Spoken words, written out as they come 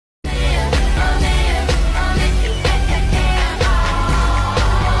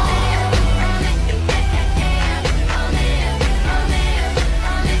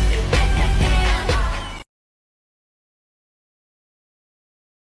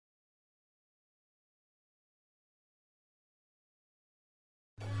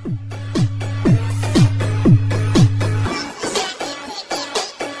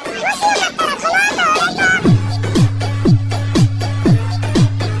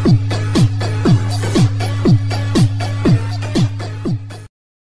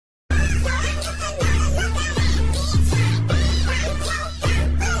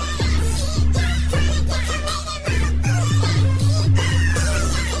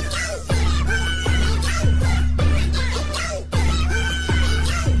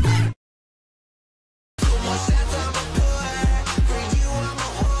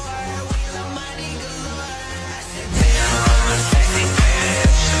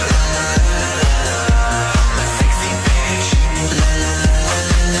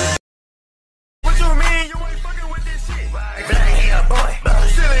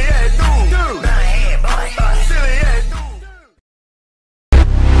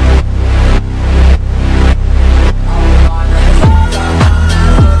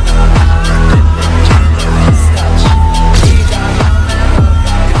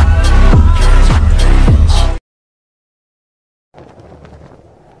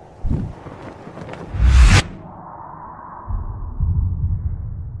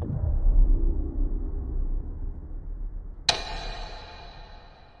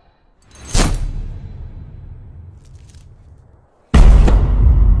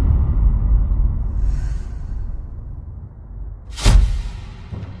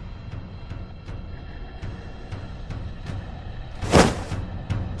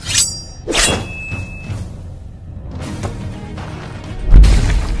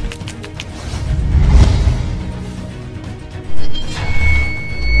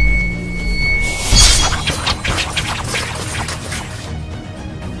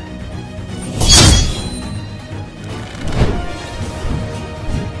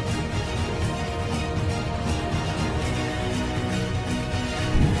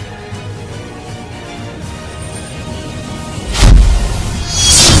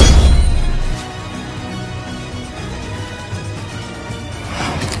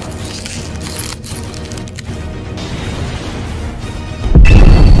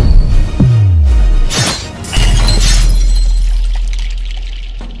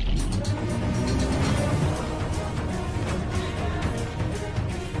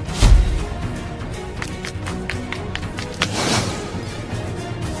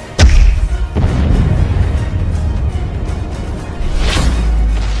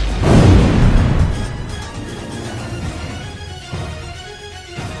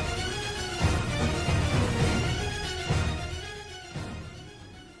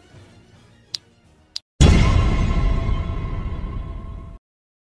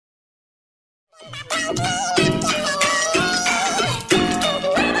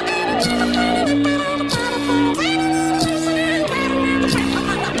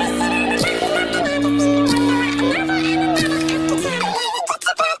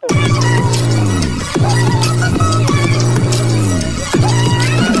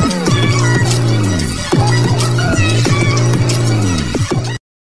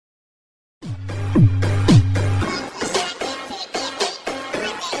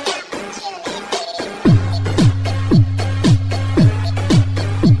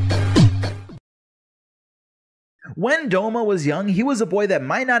When Douma was young, he was a boy that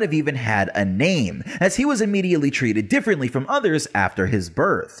might not have even had a name, as he was immediately treated differently from others after his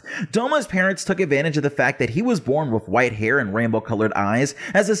birth. Douma's parents took advantage of the fact that he was born with white hair and rainbow-colored eyes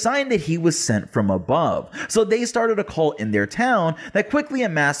as a sign that he was sent from above, so they started a cult in their town that quickly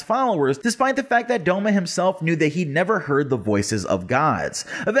amassed followers despite the fact that Douma himself knew that he'd never heard the voices of gods.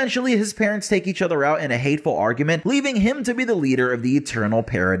 Eventually, his parents take each other out in a hateful argument, leaving him to be the leader of the Eternal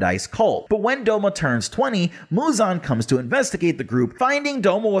Paradise cult. But when Douma turns 20, Muzan comes to investigate the group, finding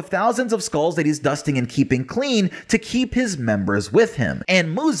Douma with thousands of skulls that he's dusting and keeping clean to keep his members with him.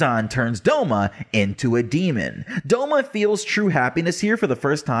 And Muzan turns Douma into a demon. Douma feels true happiness here for the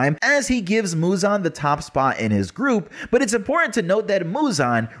first time as he gives Muzan the top spot in his group, but it's important to note that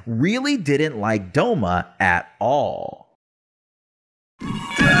Muzan really didn't like Douma at all.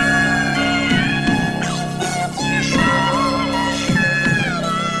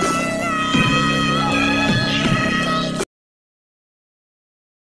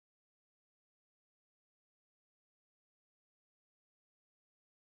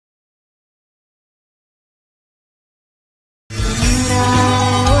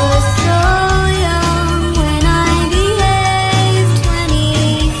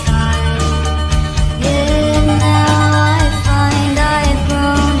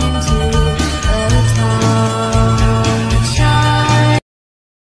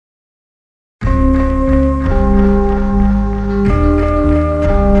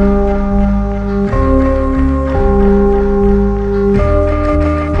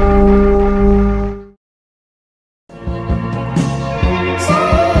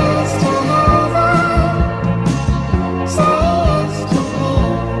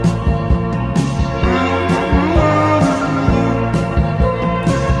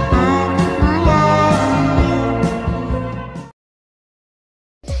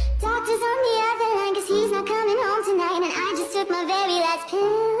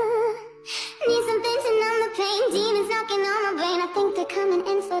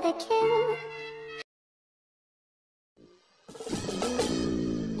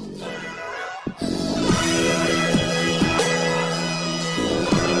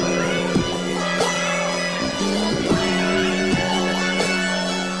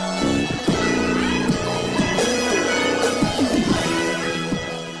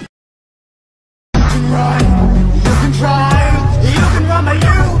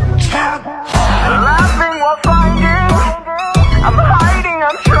 I'm hiding,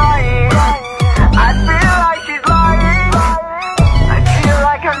 I'm trying.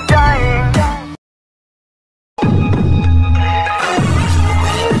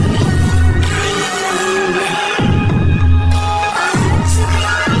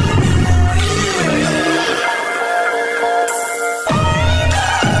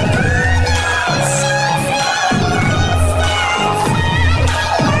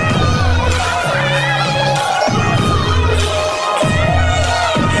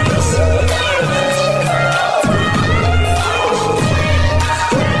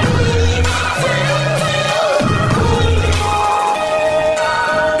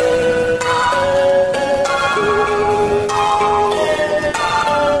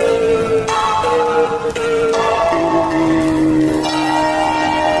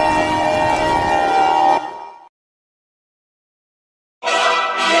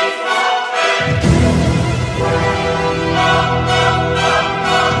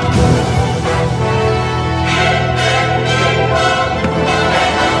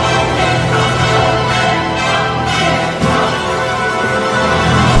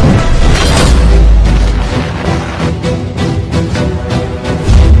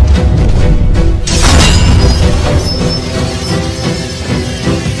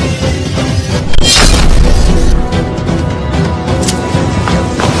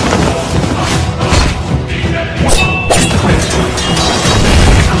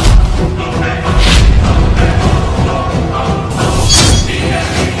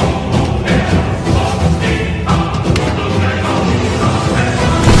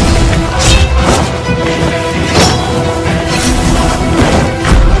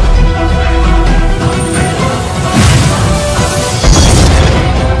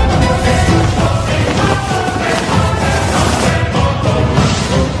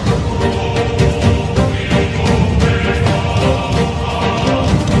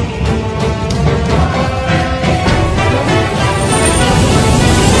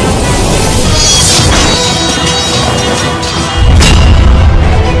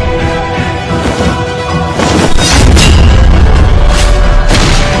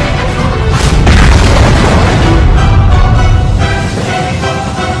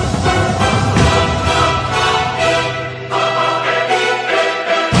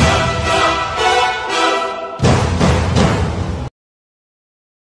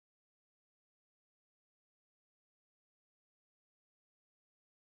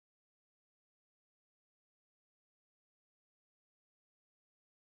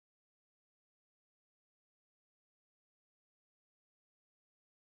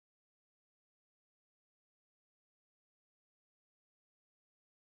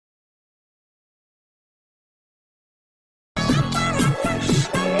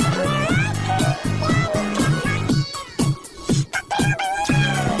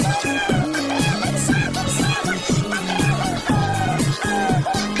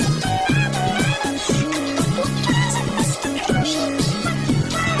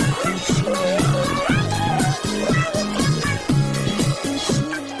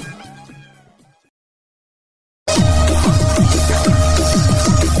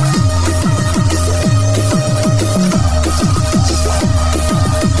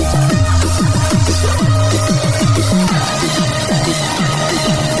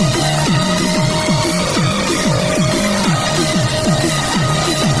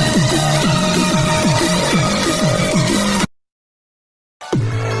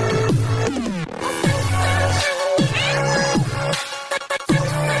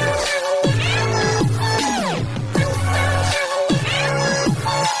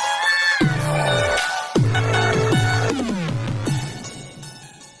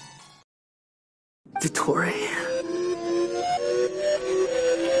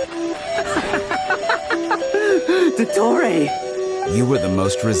 were the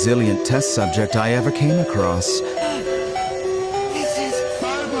most resilient test subject I ever came across.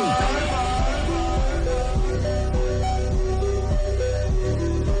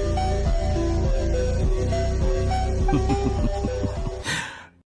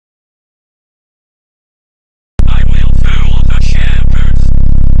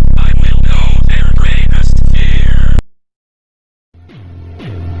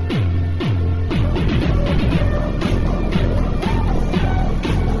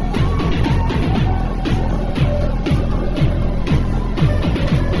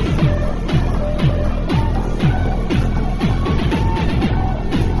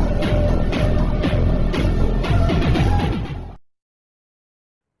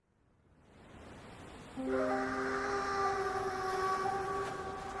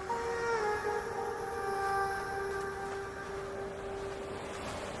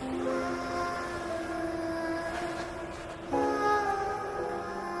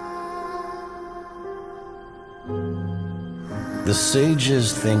 The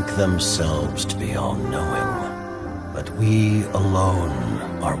sages think themselves to be all-knowing, but we alone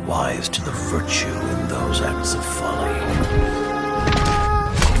are wise to the virtue in those acts of folly.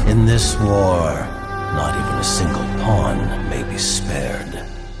 In this war, not even a single pawn may be spared.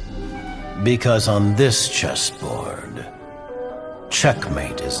 Because on this chessboard,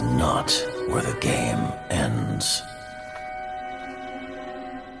 checkmate is not where the game ends.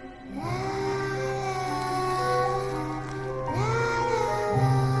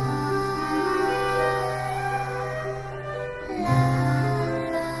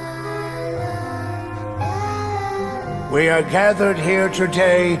 We are gathered here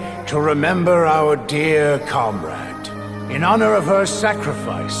today to remember our dear comrade. In honor of her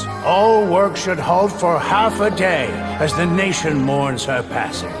sacrifice, all work should halt for half a day as the nation mourns her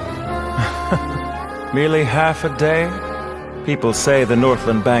passing. Merely half a day? People say the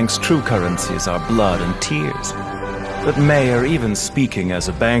Northland Bank's true currencies are blood and tears. But Mayor, even speaking as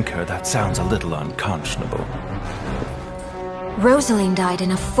a banker, that sounds a little unconscionable. Rosaline died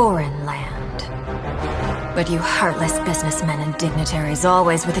in a foreign land. But you heartless businessmen and dignitaries,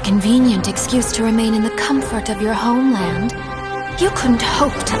 always with a convenient excuse to remain in the comfort of your homeland, you couldn't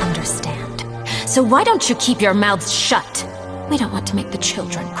hope to understand. So why don't you keep your mouths shut? We don't want to make the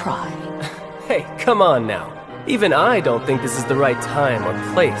children cry. Hey, come on now. Even I don't think this is the right time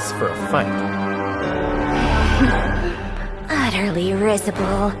or place for a fight. Utterly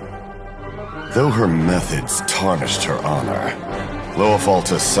risible. Though her methods tarnished her honor,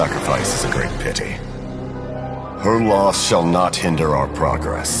 Loafalta's sacrifice is a great pity. Her loss shall not hinder our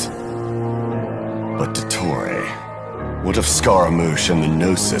progress. But Dottore, what of Scaramouche and the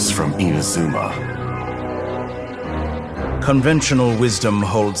Gnosis from Inazuma? Conventional wisdom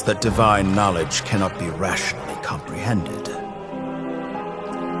holds that divine knowledge cannot be rationally comprehended.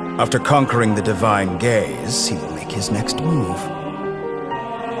 After conquering the divine gaze, he will make his next move.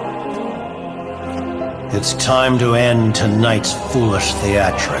 It's time to end tonight's foolish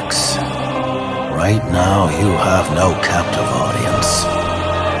theatrics. Right now, you have no captive audience.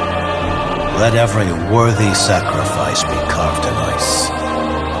 Let every worthy sacrifice be carved in ice.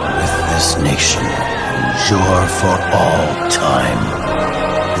 With this nation, endure for all time.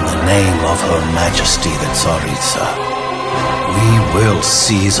 In the name of Her Majesty the Tsaritsa, we will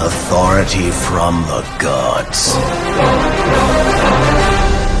seize authority from the gods.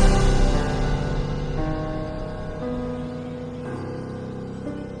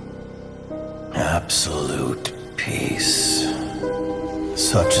 Absolute peace.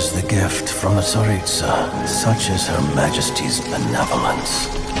 Such is the gift from the Tsaritsa. Such is Her Majesty's benevolence.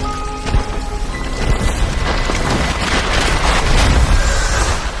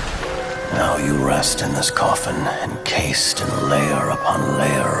 Now you rest in this coffin, encased in layer upon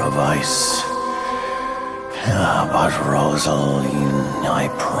layer of ice. But Rosaline, I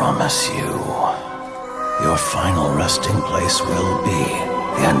promise you, your final resting place will be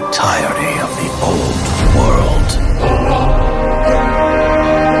the entirety of the old world.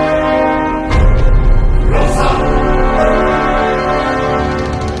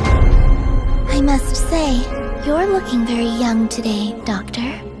 I must say, you're looking very young today, Doctor.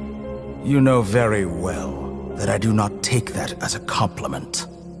 You know very well that I do not take that as a compliment.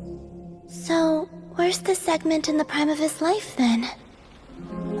 So, where's the segment in the prime of his life, then?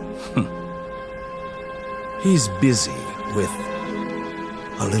 He's busy with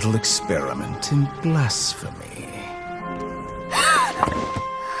a little experiment in blasphemy.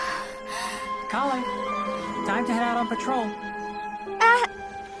 Collei, time to head out on patrol.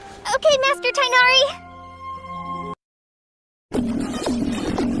 Okay, Master Tainari!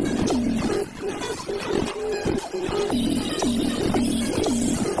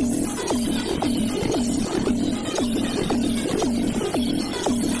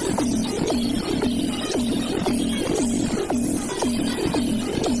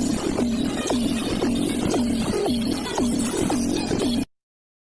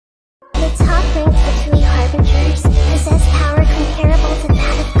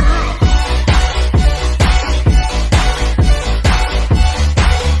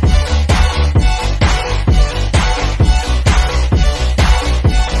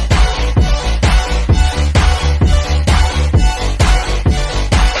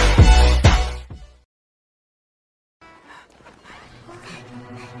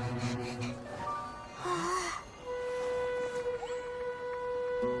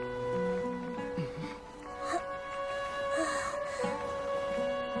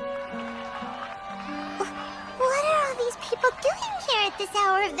 this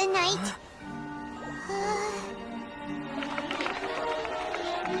hour of the night.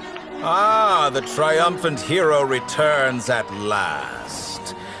 Ah, the triumphant hero returns at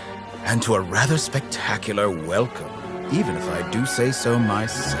last. And to a rather spectacular welcome, even if I do say so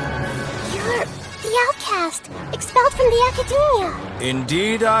myself. You're the outcast, expelled from the Academia.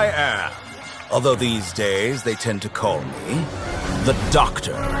 Indeed I am. Although these days they tend to call me the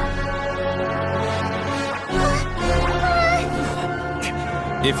Doctor.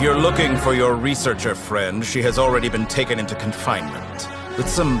 If you're looking for your researcher friend, she has already been taken into confinement. With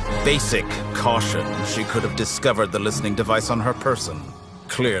some basic caution, she could have discovered the listening device on her person.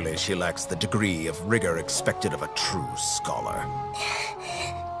 Clearly, she lacks the degree of rigor expected of a true scholar.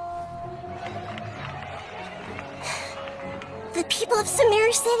 The people of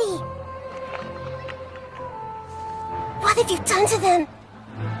Sumeru City. What have you done to them?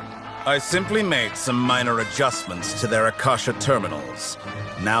 I simply made some minor adjustments to their Akasha terminals.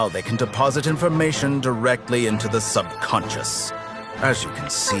 Now they can deposit information directly into the subconscious. As you can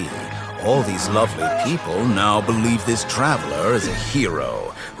see, all these lovely people now believe this traveler is a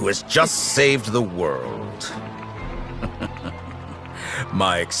hero who has just saved the world.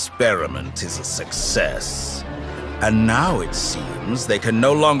 My experiment is a success. And now it seems they can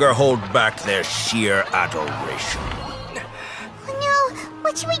no longer hold back their sheer adoration. Oh no,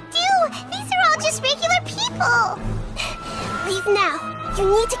 what should we do? These are all just regular people. Leave now. You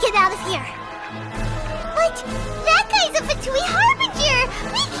need to get out of here. But that guy's a Fatui Harbinger!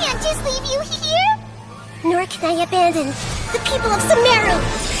 We can't just leave you here! Nor can I abandon the people of Sumeru!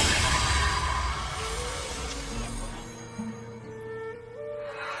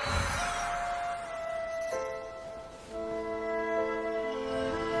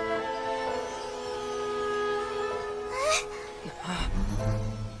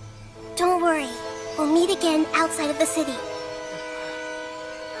 Don't worry. We'll meet again outside of the city.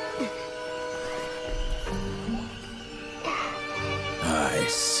 I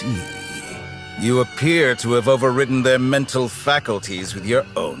see. You appear to have overridden their mental faculties with your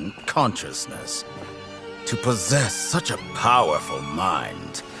own consciousness. To possess such a powerful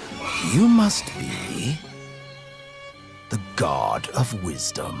mind, you must be the god of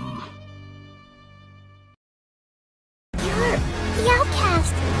wisdom. You're the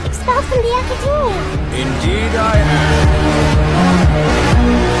outcast, expelled from the Academia. Indeed I am.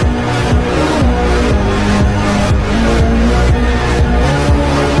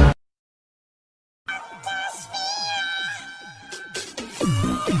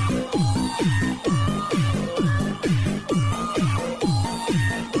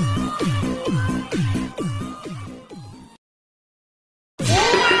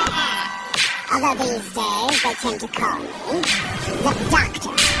 Although these days they tend to call me the Doctor.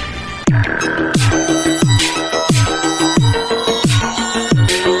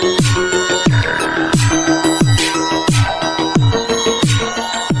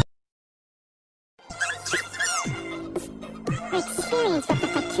 My experience with the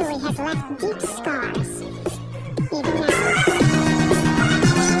Fatui has left deep scars. Even now.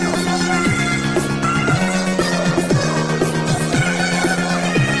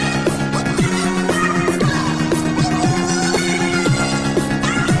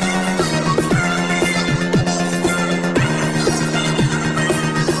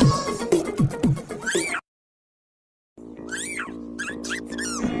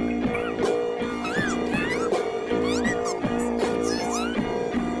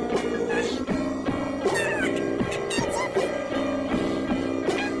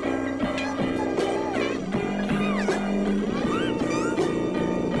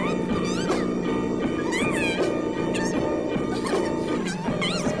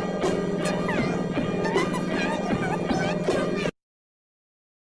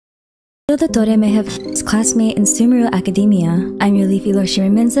 Dottore may have his classmate in Sumeru Academia. I'm your Leafy Lord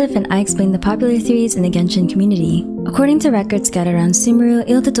Shimmerminzif, and I explain the popular theories in the Genshin community. According to records scattered around Sumeru,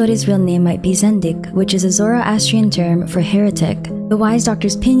 Dottore's real name might be Zandik, which is a Zoroastrian term for heretic. The Wise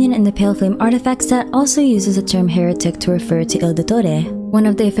Doctor's Pinion in the Pale Flame artifact set also uses the term heretic to refer to Dottore. One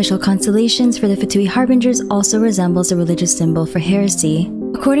of the official constellations for the Fatui Harbingers also resembles a religious symbol for heresy.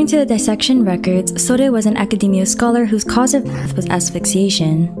 According to the dissection records, Sode was an academia scholar whose cause of death was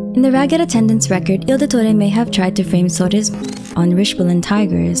asphyxiation. In the ragged attendance record, Dottore may have tried to frame Sode's on Rishbalin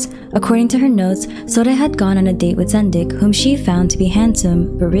tigers. According to her notes, Sode had gone on a date with Zandik, whom she found to be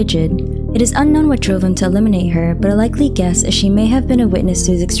handsome but rigid. It is unknown what drove him to eliminate her, but a likely guess is she may have been a witness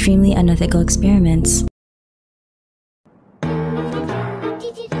to his extremely unethical experiments.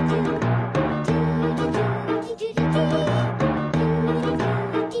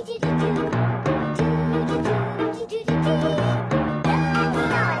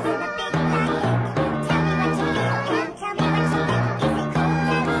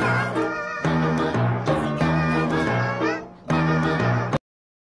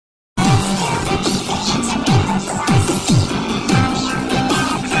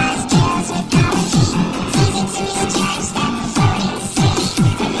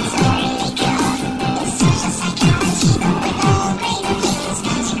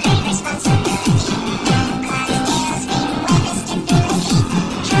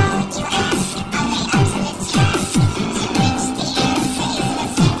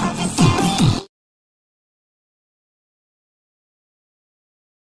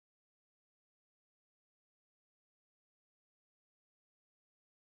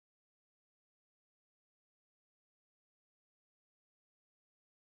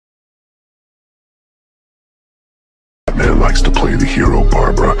 likes to play the hero,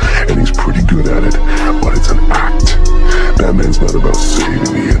 Barbara, and he's pretty good at it, but it's an act. Batman's not about saving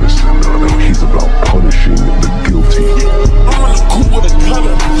the innocent, no, he's about punishing the guilty. I'm on the coop with a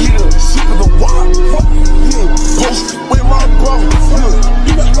cutter, yeah, sipping the wine, yeah, posted with my bro, yeah,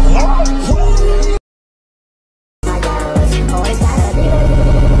 you got the heart,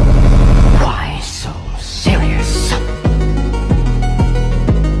 Why so serious?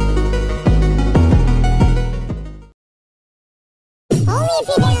 Only if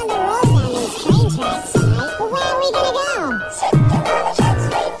you're down the road down these train tracks tonight, but where are we gonna go?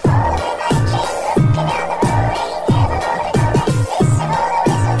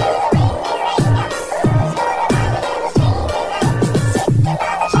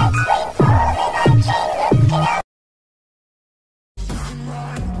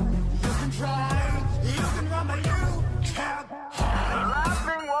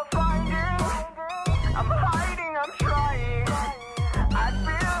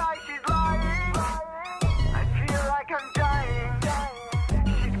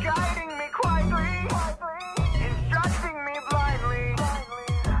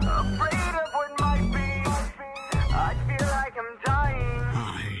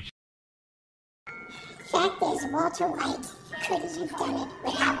 Fact is, Walter White, couldn't have done it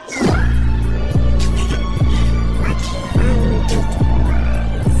without you.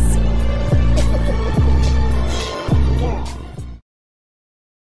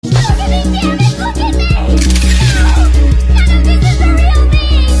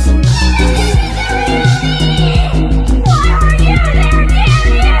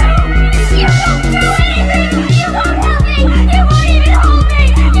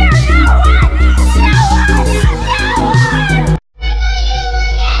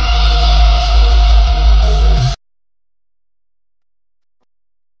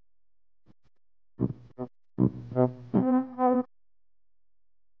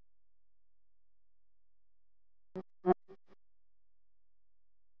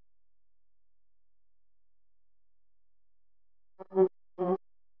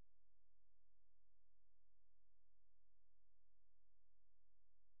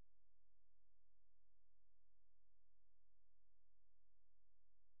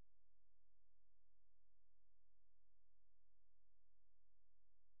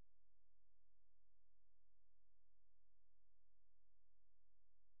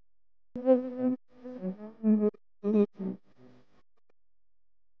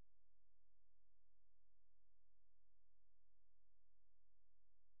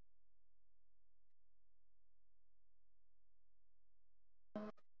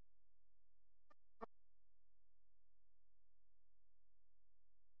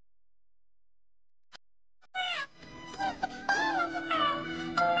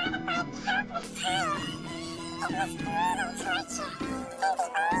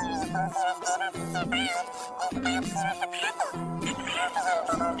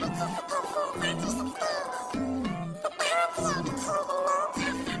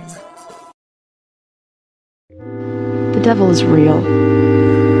 The devil is real.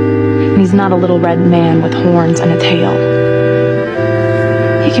 And he's not a little red man with horns and a tail.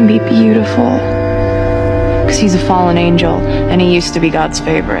 He can be beautiful. Because he's a fallen angel, and he used to be God's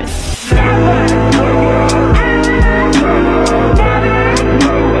favorite.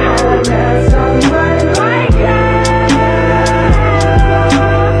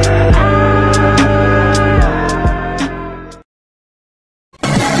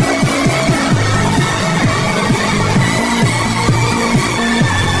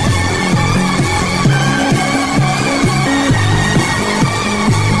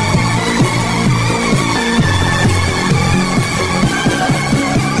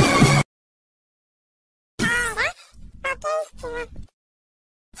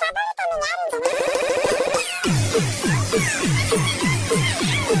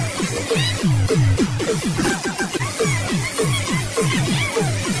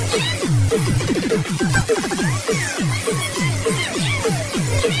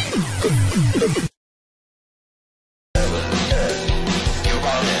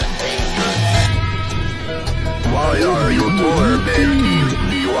 Why are you tormenting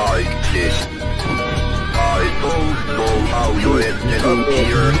me like this? I don't know how you ended up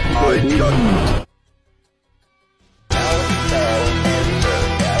here. I just...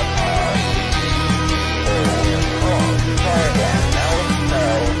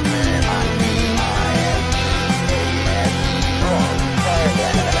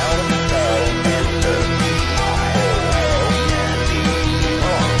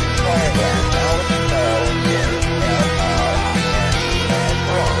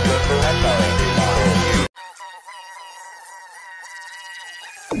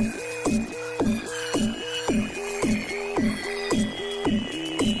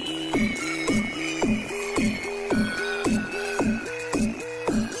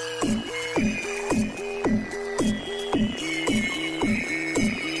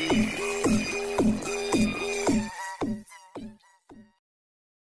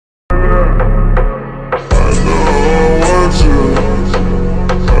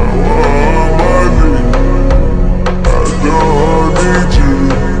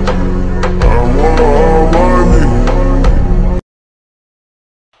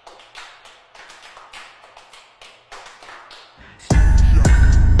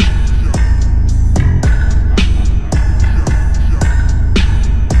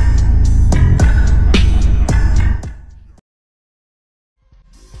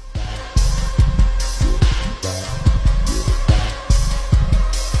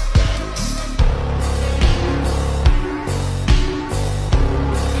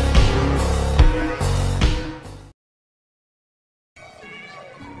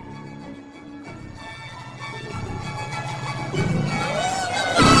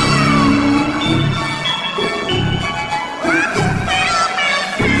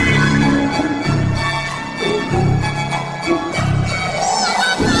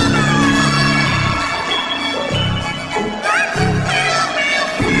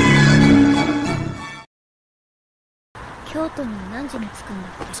 都に何時に着くんだ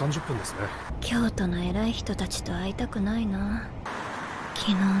っけ。30分ですね。京都の偉い人たちと会いたくないな。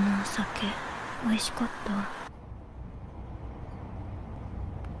昨日のお酒美味しかった。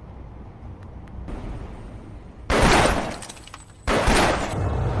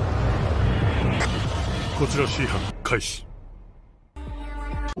こちら C 班開始。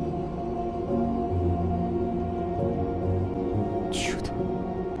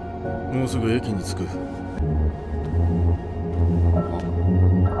もうすぐ駅に着く。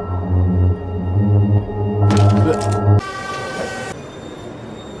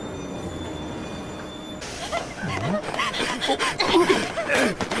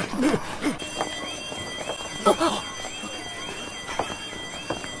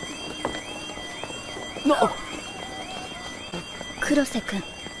黒瀬くん、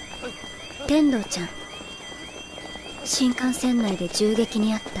天童ちゃん、新幹線内で銃撃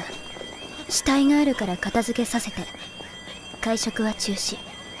にあった。死体があるから片付けさせて。会食は中止。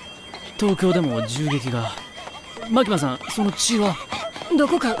東京でも銃撃が。マキマさん、その血はど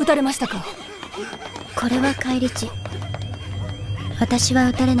こか撃たれましたか。これは返り血。私は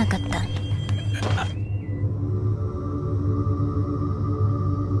撃たれなかった。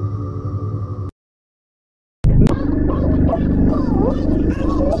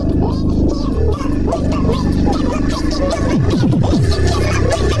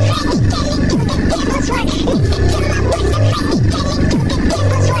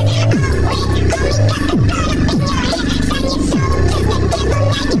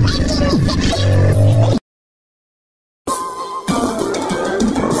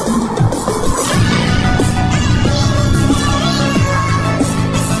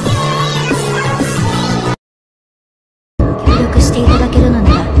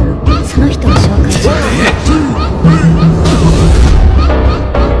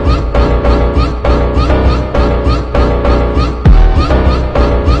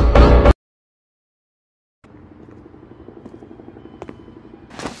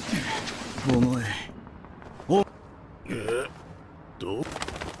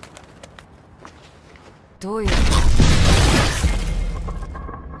どういう。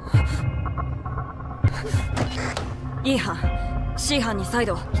E 班 C 班に再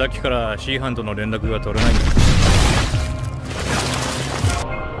度。さっきから C 班との連絡が取れないんだ。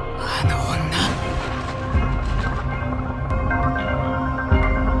あの女。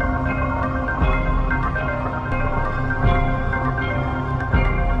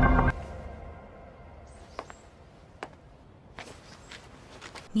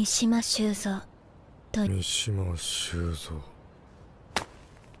三島修造と。三島修造。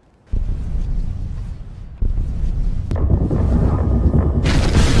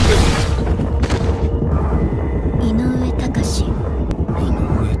井上隆。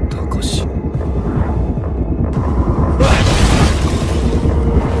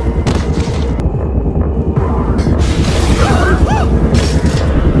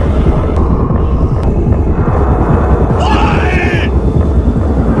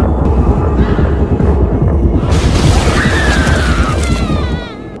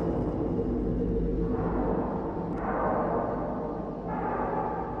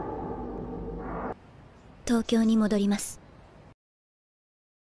東京に戻ります。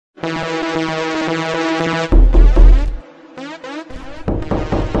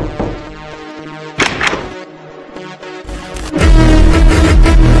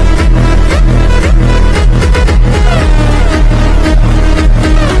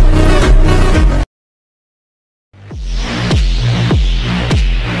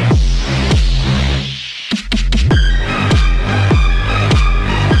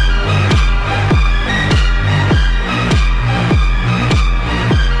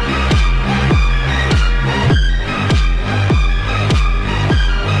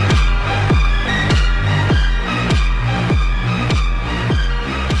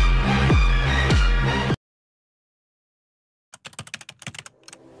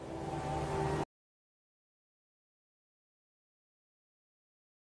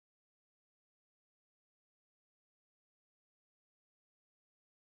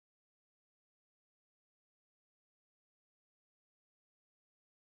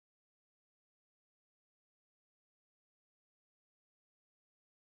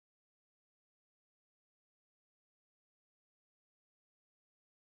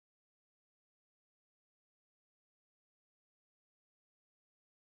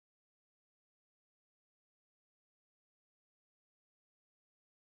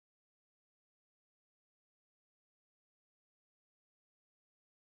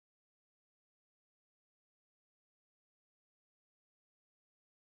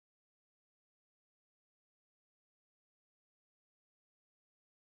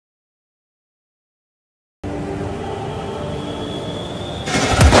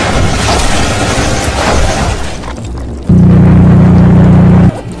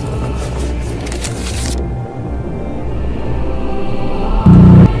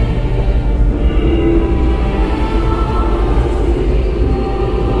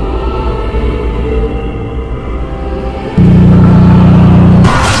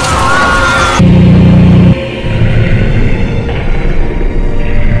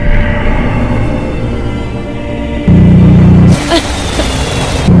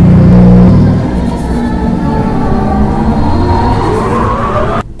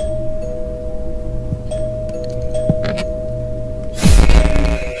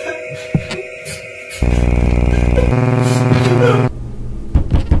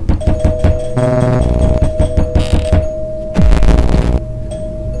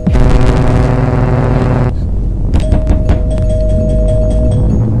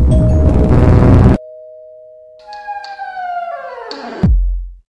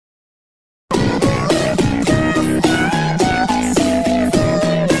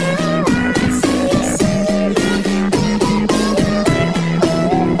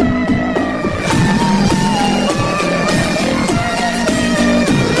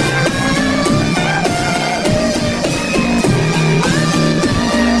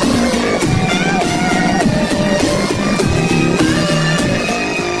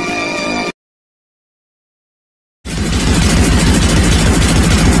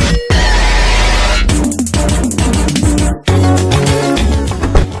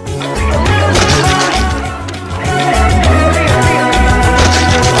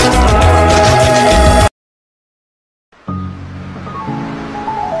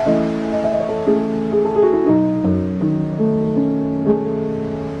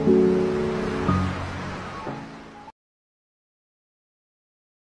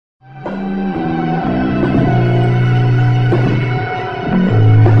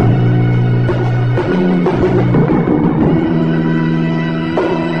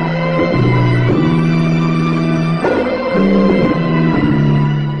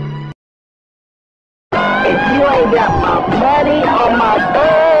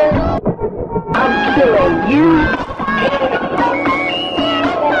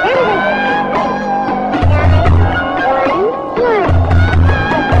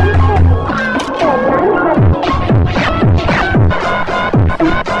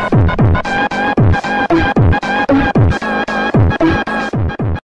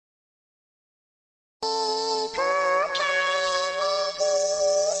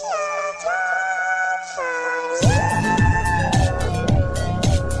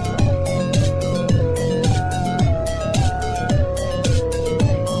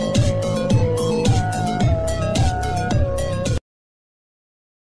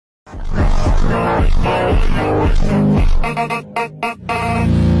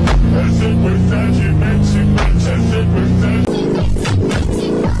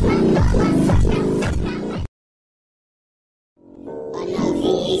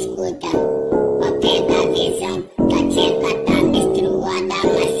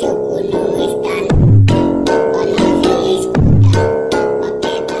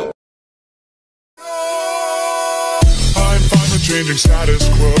Changing status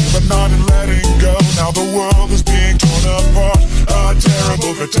quo, but not in letting go. Now the world is being torn apart. A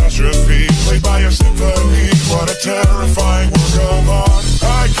terrible catastrophe, played by a symphony. What a terrifying work of art.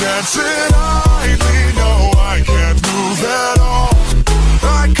 I can't sit idly, no, I can't move at all.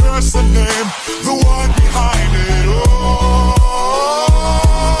 I curse the name, the one behind it all.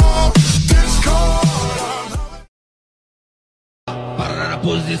 Discord. Para na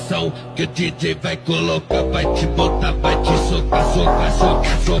posição que o DJ vai colocar, vai te botar, vai te socar, socar,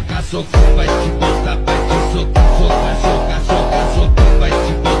 socar, socar, socar, vai te botar, vai te socar, socar, socar, socar, socar, vai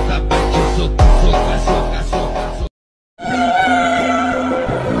te botar, vai te socar, socar, socar, socar, socar.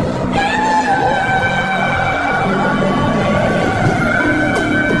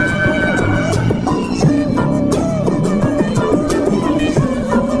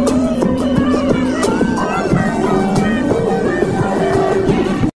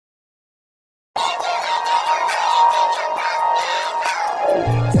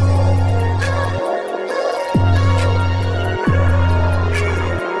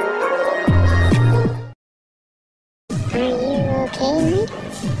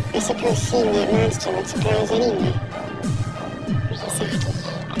 Seeing that monster would surprise anyone. Ryuzaki.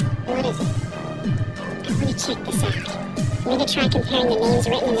 What is it? I want to check this out. I'm going to try comparing the names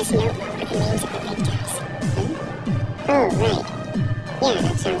written in this notebook with the names of the victims. Huh? Oh, right. Yeah,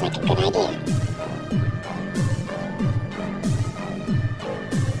 that sounds like a good idea.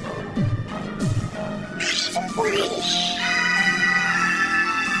 Exactly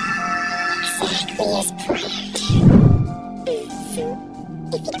as planned. So,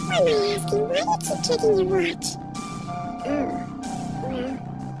 if you don't mind my asking, why do you keep checking your watch? Oh, well,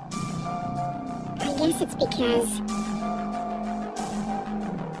 I guess it's because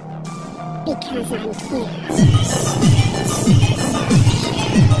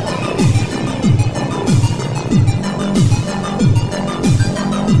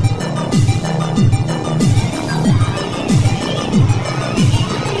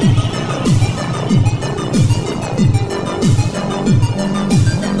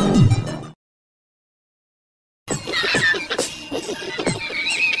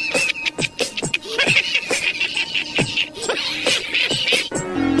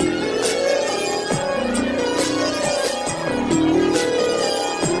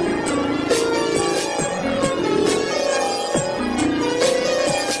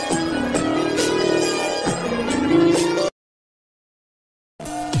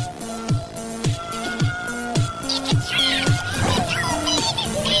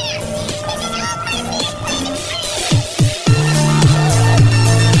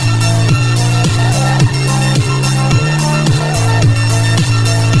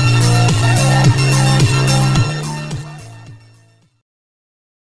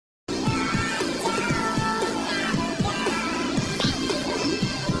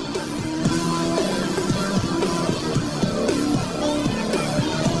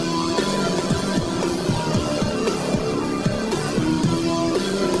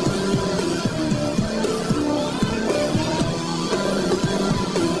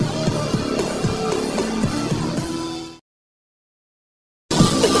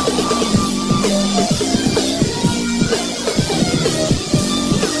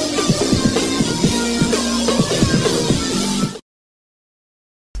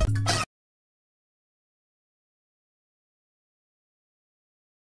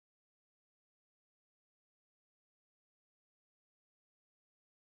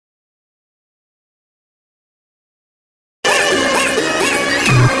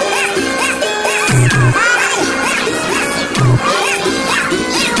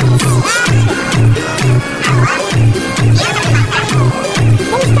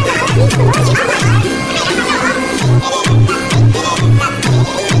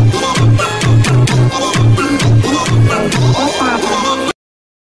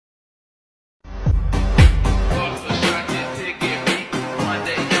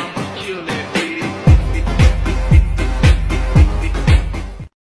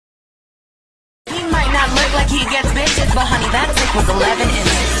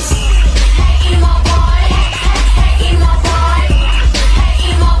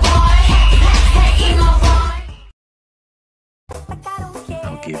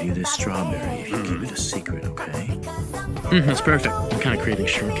I'm That's perfect. I'm kind of craving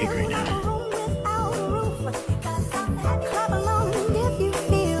shortcake right now.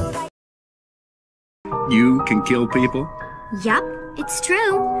 You can kill people? Yup, it's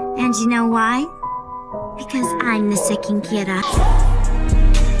true. And you know why? Because I'm the second Kira.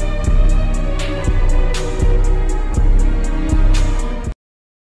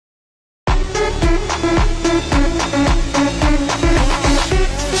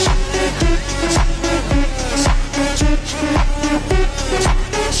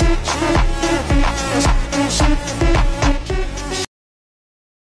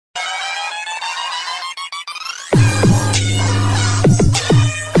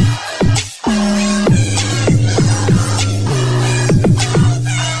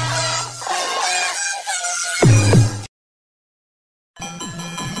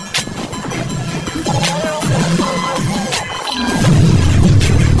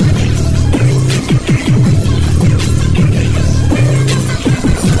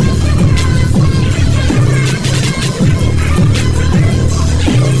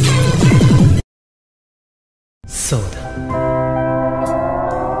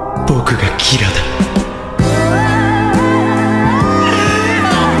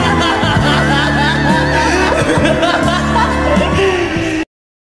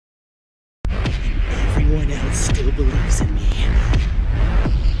 Everyone else still believes in me.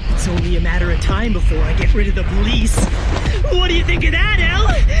 It's only a matter of time before I get rid of the police. What do you think of that, Elle?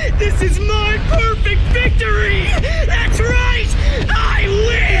 This is my perfect victory! That's right! I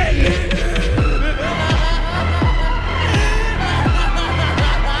win!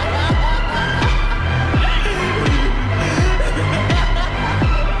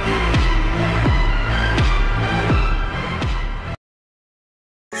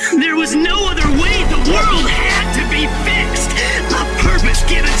 There was no other way the world had to be fixed! A purpose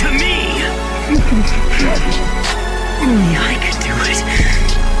given to me! Only I could do it.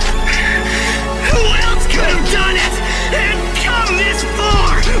 Who else could have done it? And come this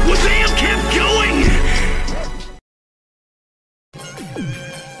far? Would they have kept going?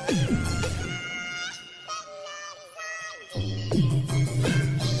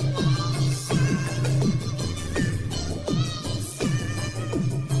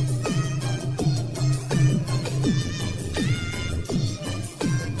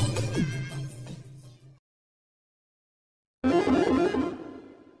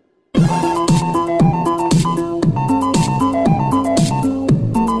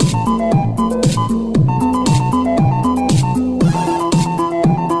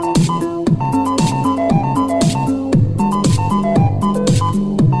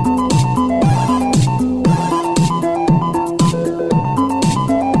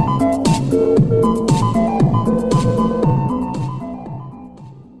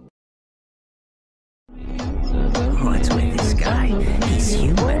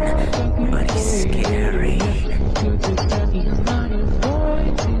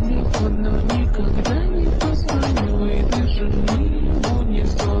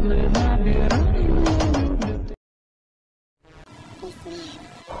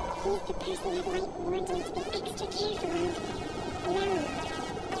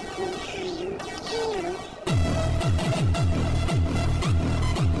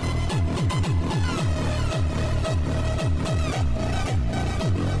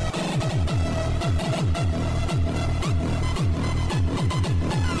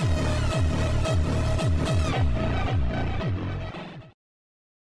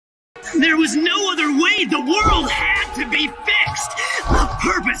 There was no other way the world had to be fixed! A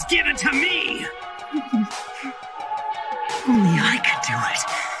purpose given to me! Only I could do it.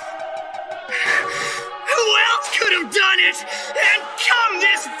 Who else could have done it and come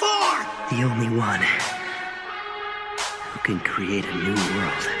this far? The only one who can create a new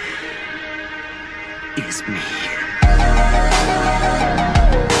world is me.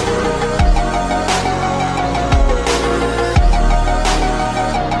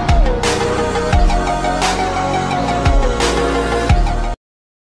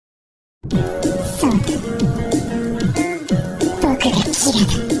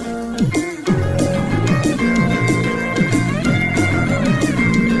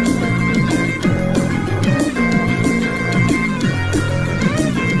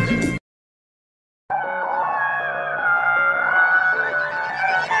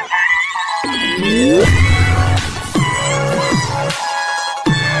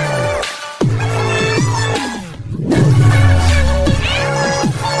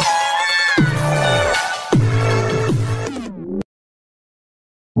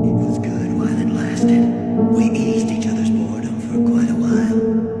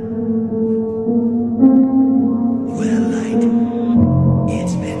 Well,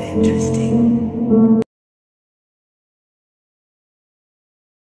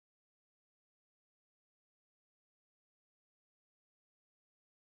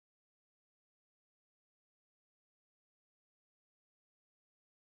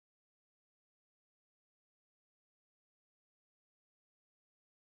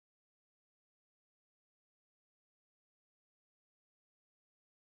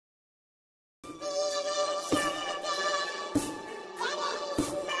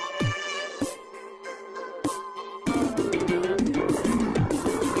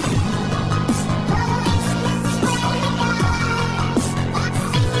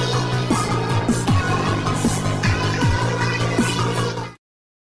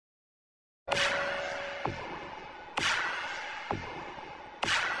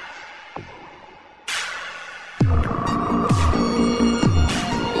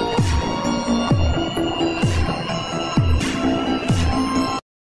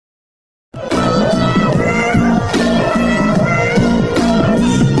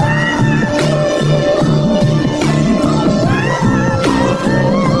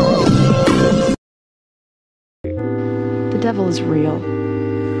 is real.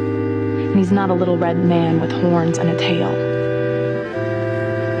 And he's not a little red man with horns and a tail.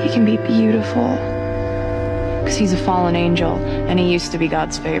 He can be beautiful. Because he's a fallen angel, and he used to be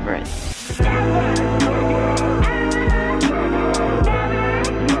God's favorite.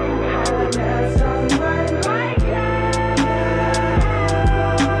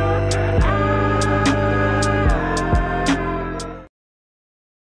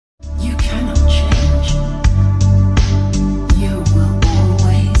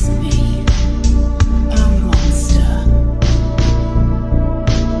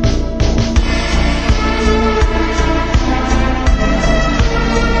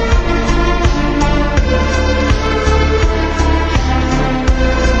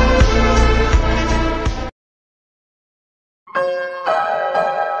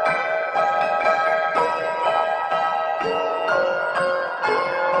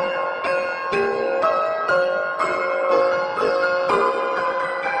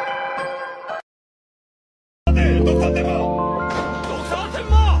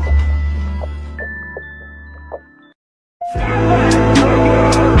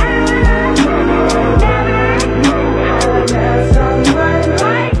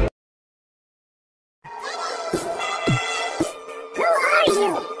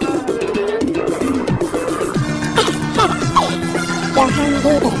 Johan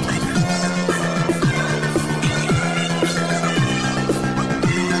Liebert.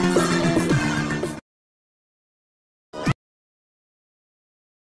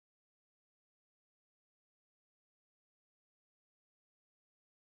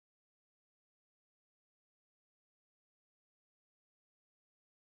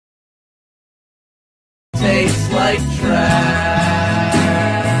 Tastes like trash,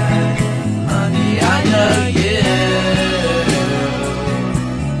 honey, I know you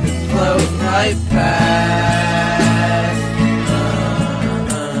could float right past.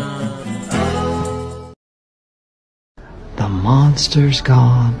 The monster's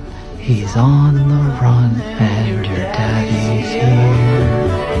gone, he's on the run, and your daddy's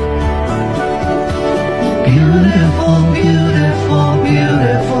here. Beautiful, beautiful,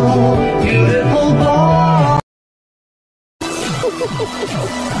 beautiful, beautiful boy.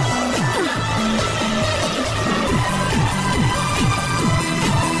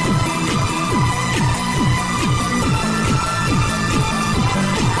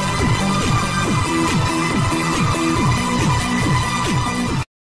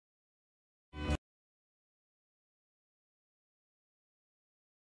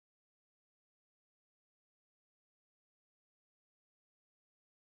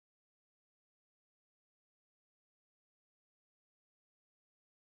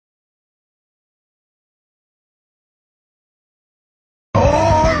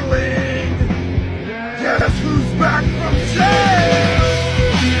 Guess who's back from jail?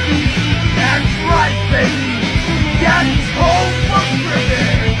 That's right, baby. Daddy's home from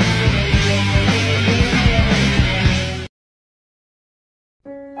prison.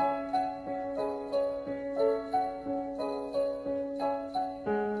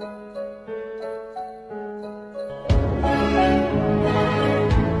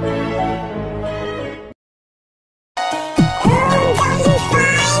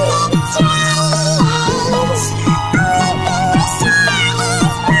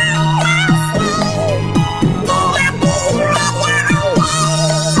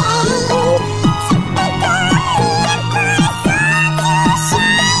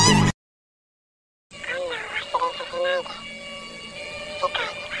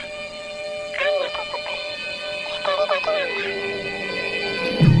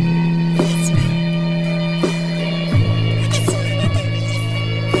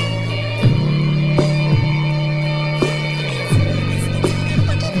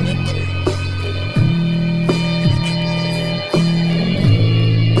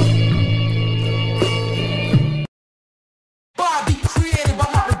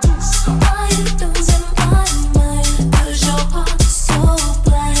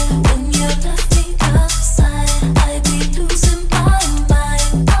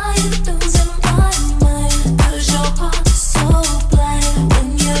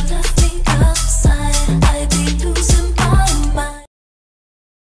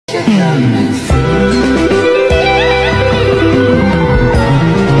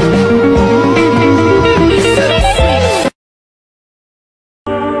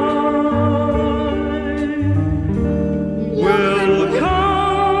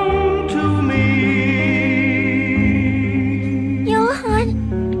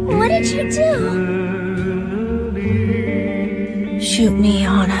 Shoot me,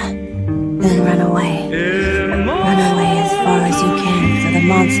 Anna, then run away. Run away as far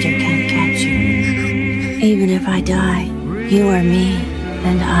monster can't catch you. Even if I die, you are me,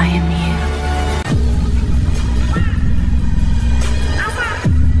 and I am you.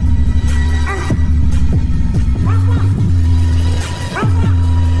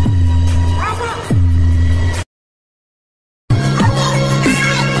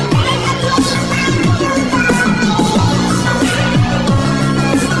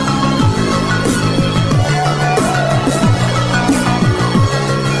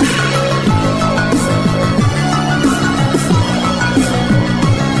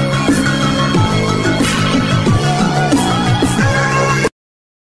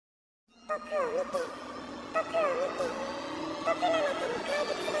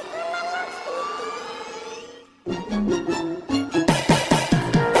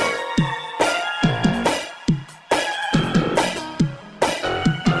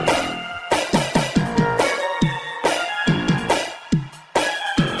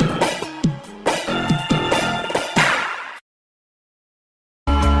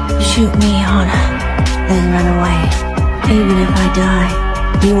 Shoot me, Hana, then run away. Even if I die,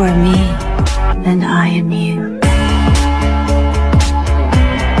 you are me, and I am you.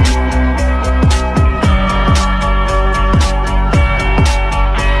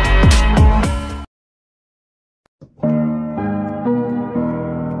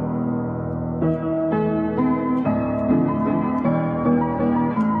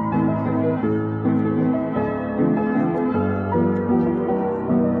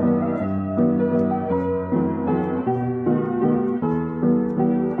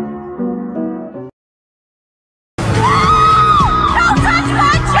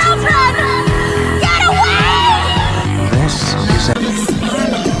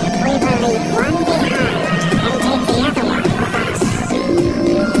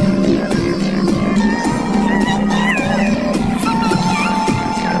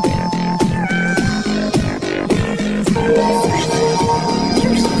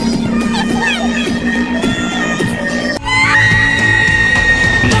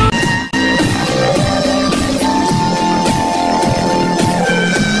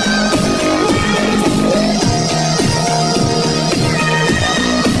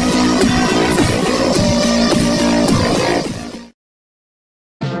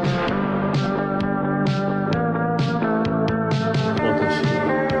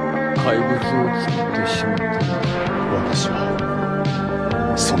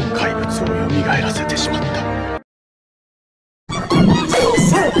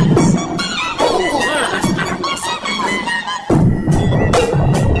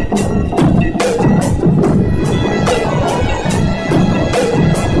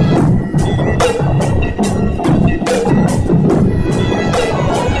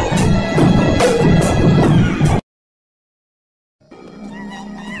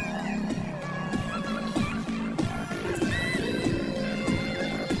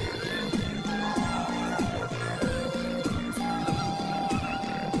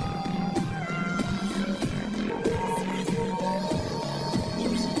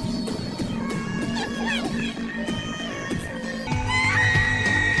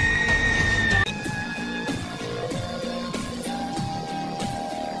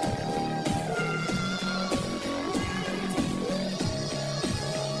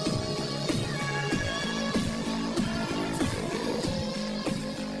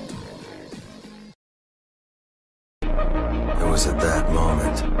 It was at that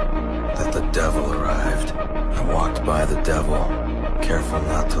moment that the devil arrived. I walked by the devil, careful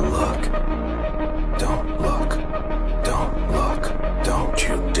not to look. Don't look. Don't look. Don't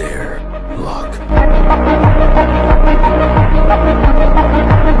you dare look.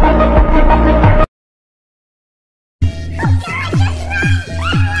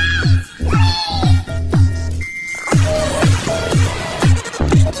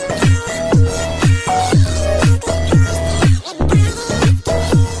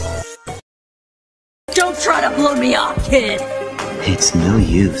 Don't try to blow me off, kid! It's no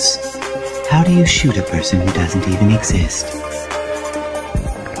use. How do you shoot a person who doesn't even exist?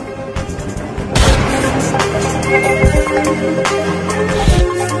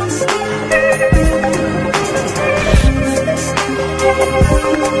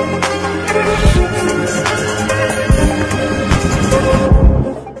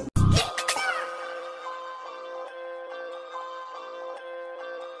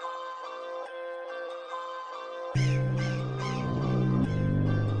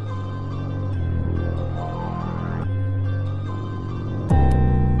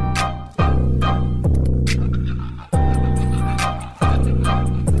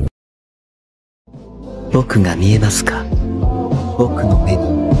 僕の目に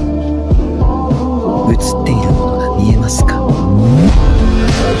映っているものが見えますか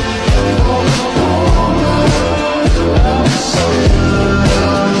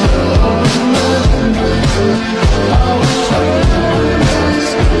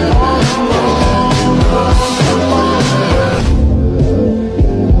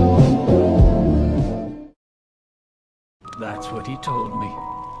？That's what he told me.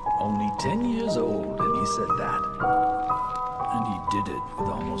 Only 10 years old, and he said that. And he did it with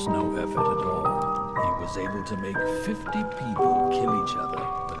almost no effort at all. He was able to make 50 people kill each other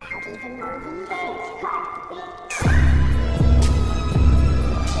without even moving their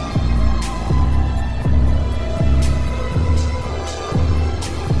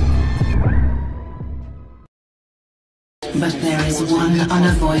But there is one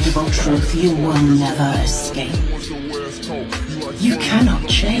unavoidable truth you will never escape. You cannot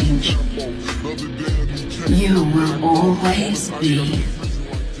change. You will always be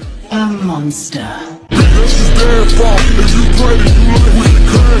a monster. This is their fault. If you play it, you like we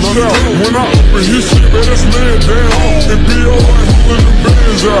crash out. When I open his shit, man, that's man down. And be alright, pulling the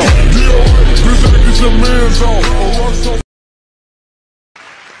bands out. Be alright, bitch, I get your mans on.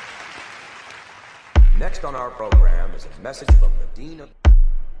 Next on our program is a message from the Dean of...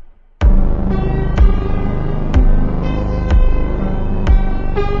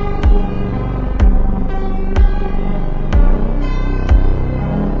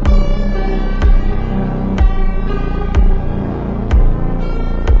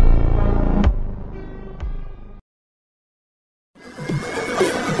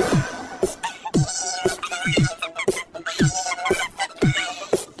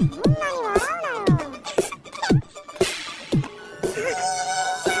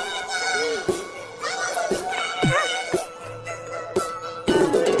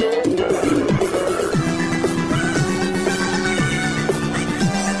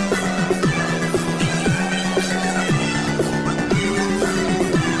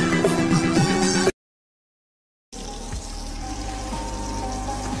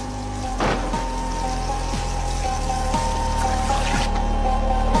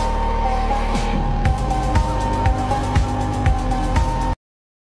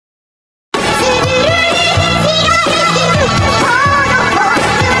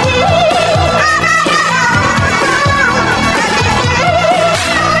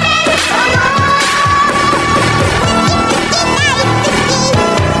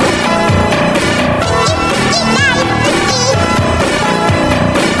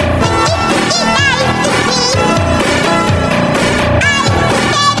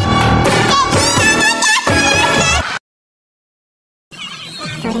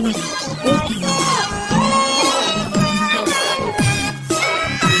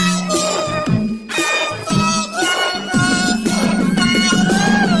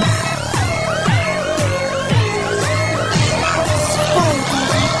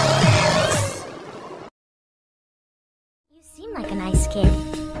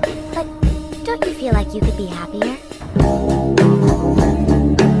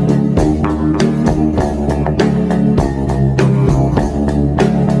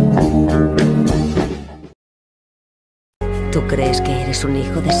 ¿Tú crees que eres un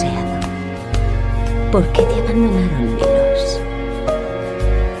hijo deseado? ¿Por qué te abandonaron, Milos?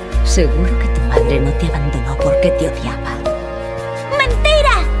 Seguro que tu madre no te abandonó porque te odiaba.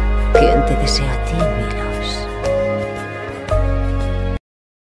 ¡Mentira! ¿Quién te desea a ti, Milos?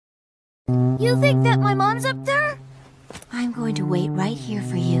 You think that my mom's up there? I'm going to wait right here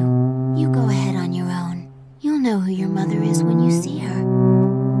for you. You go ahead on your own. You'll know who your mother is when you see her.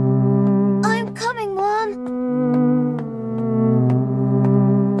 I'm coming, Mom.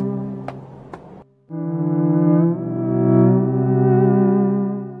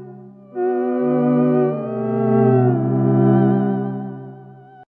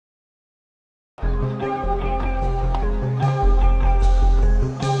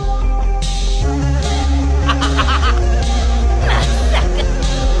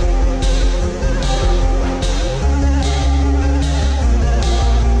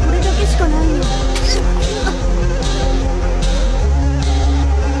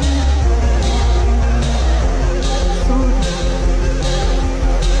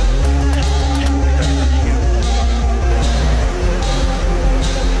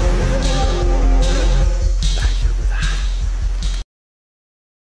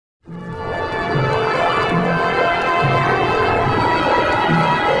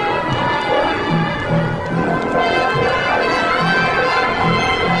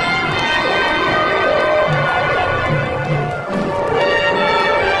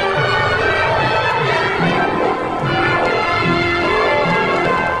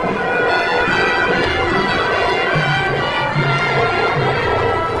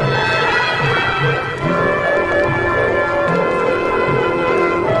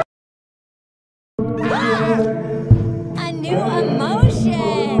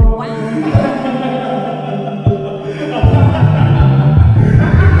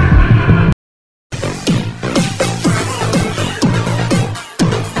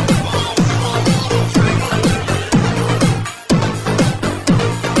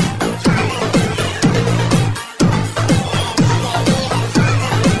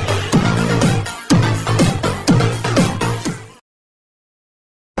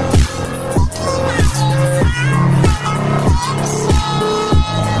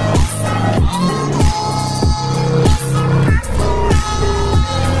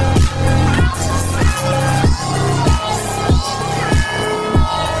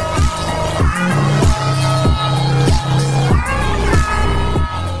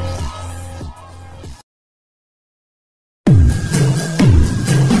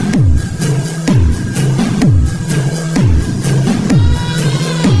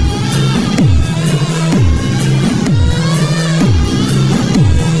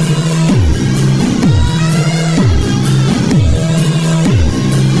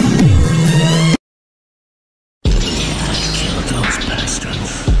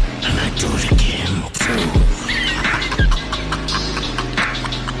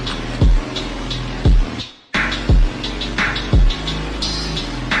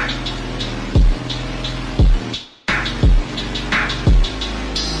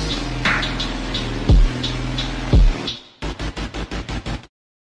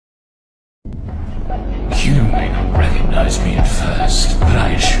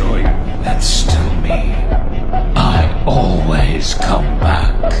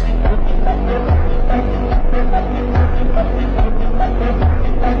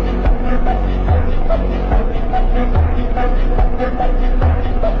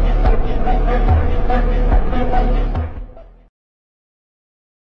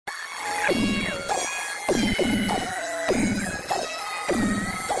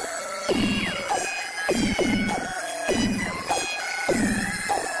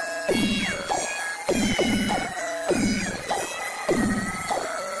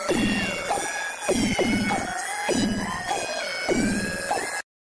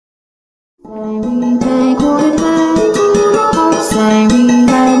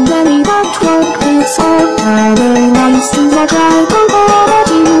 many patchwork bits of pattern monsters that try to bother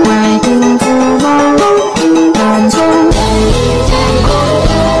you, waiting for my lonely answer.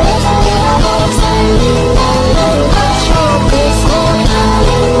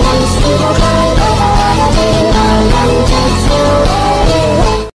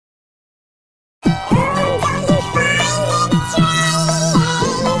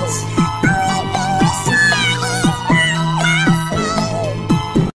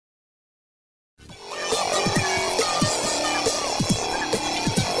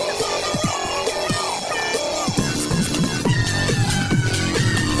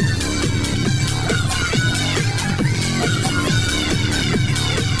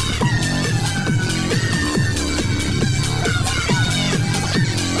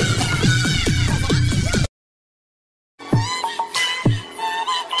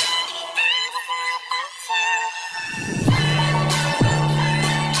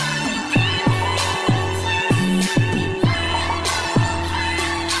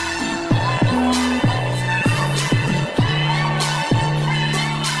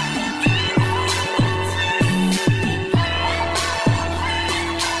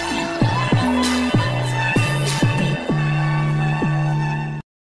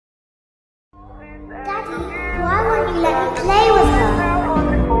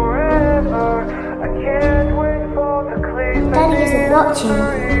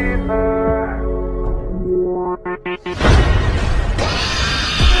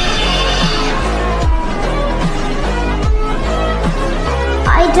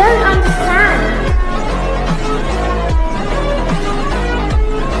 I don't understand.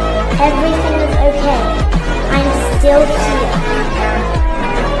 Everything is okay. I'm still here.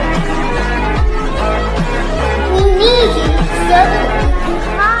 We need you so that we can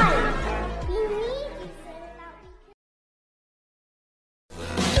hide. We need you so that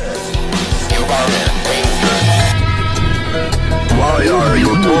we can... Why are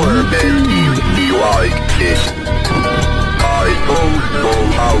you tormenting me like this? I don't know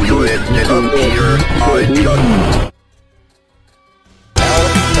how you ended up here. I just...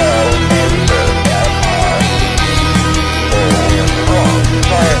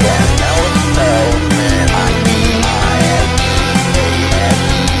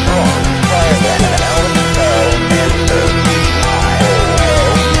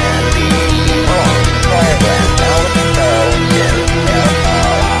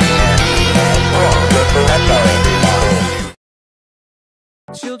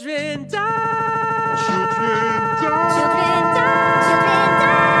 Children die!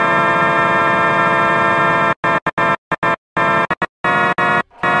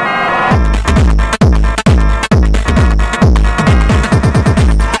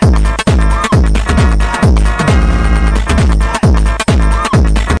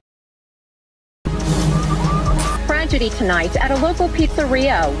 Tragedy tonight at a local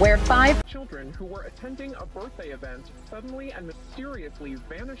pizzeria where 5 children who were attending a birthday event suddenly and mysteriously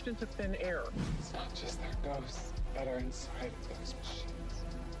vanished into thin air. It's not just their ghosts that are inside of those machines.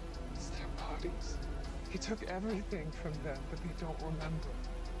 It's their bodies. He took everything from them, but they don't remember.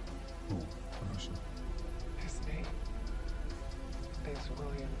 Who? His name is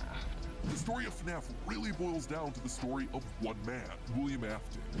William Afton. The story of FNAF really boils down to the story of one man, William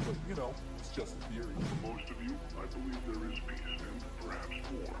Afton. But, you know, it's just a theory. For most of you, I believe there is peace and perhaps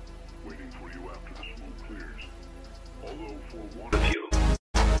more waiting for you after the smoke clears. Although for one of you,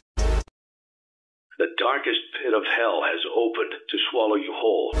 the darkest pit of hell has opened to swallow you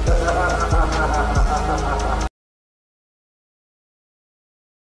whole.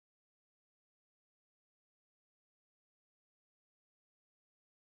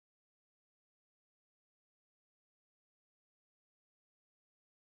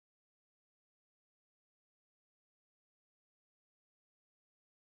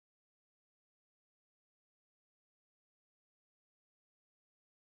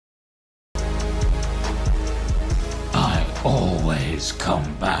 Always come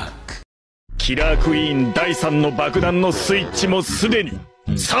back. キラークイーン第3の爆弾のスイッチもすでに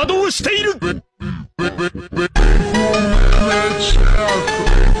作動している。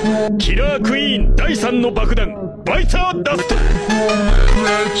キラークイーン第3の爆弾バイターダスト。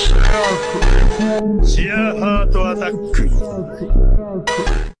シアーハートアタック。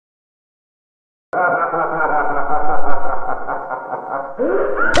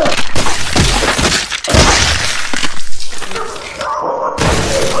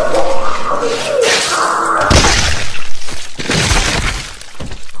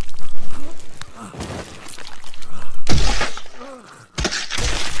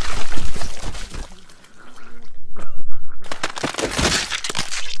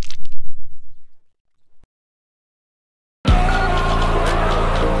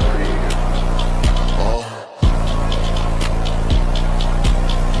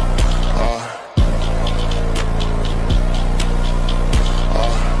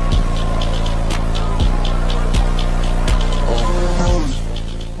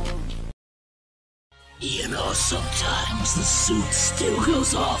because the suit still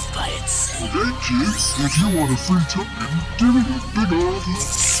goes off by itself. Hey kids, if you want a free token, give me this big old...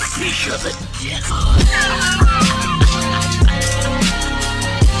 Speak of the devil.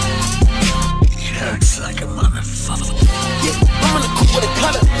 Hurts like a motherfucker. Yeah, I'm in the cool with a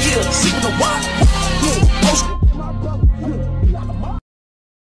color. Yeah, see with a wide.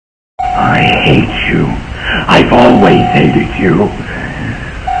 I hate you. I've always hated you.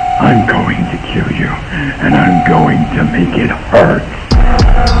 I'm going to kill you, and I'm going to make it hurt.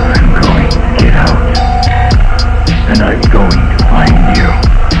 I'm going to get out, and I'm going to find you.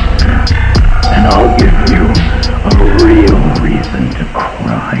 And I'll give you a real reason to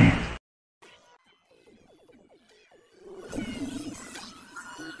cry.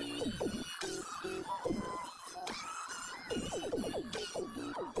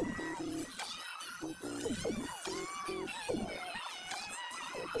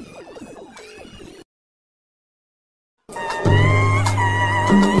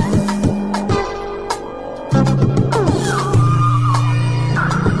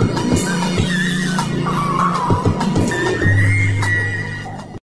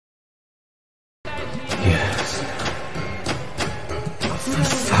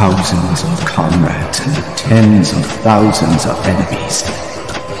 Thousands of comrades and tens of thousands of enemies.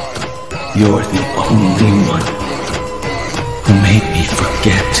 You're the only one who made me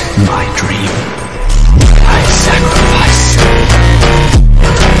forget my dream. I sacrifice.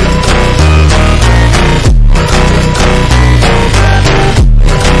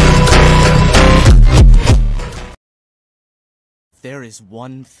 There is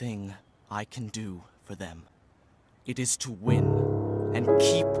one thing I can do for them. It is to win. And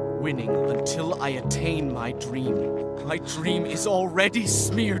keep winning until I attain my dream. My dream is already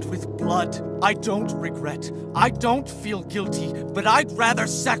smeared with blood. I don't regret. I don't feel guilty, but I'd rather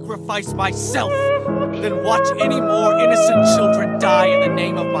sacrifice myself than watch any more innocent children die in the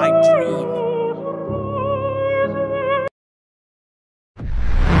name of my dream.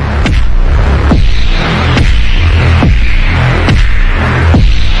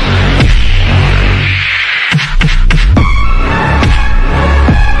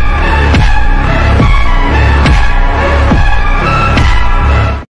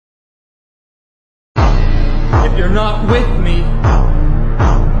 Not with me,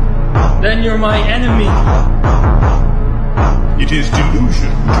 then you're my enemy. It is delusion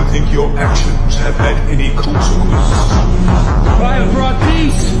to think your actions have had any consequence. I have brought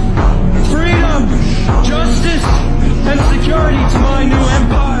peace, freedom, justice, and security to my new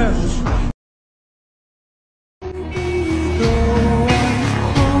empire.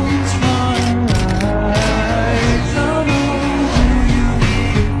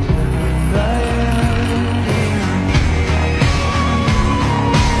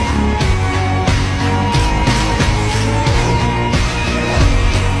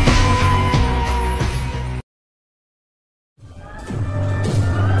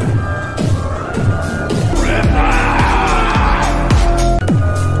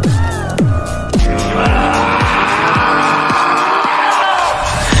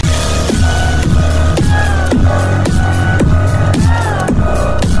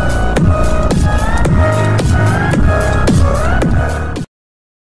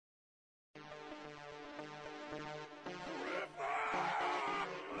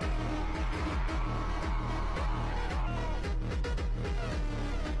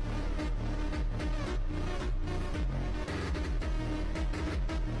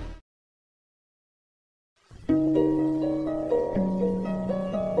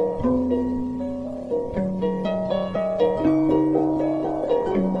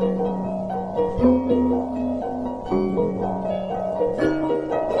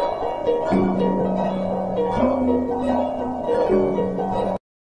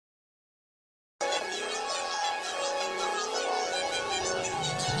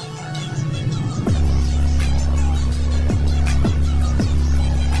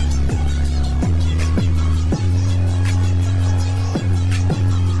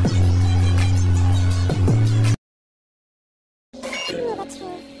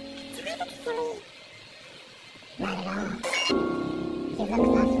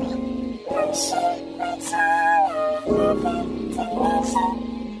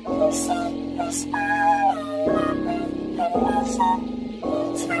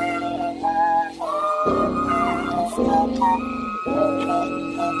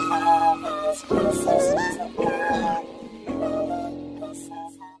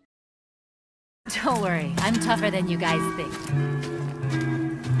 Don't worry, I'm tougher than you guys think.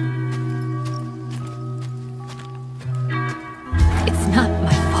 It's not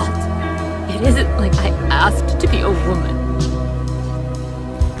my fault. It isn't like I asked to be a woman.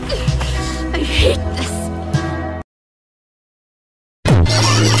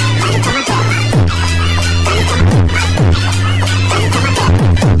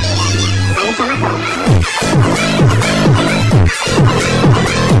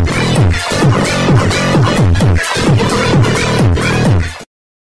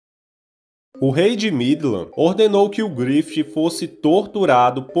 O rei de Midland ordenou que o Griffith fosse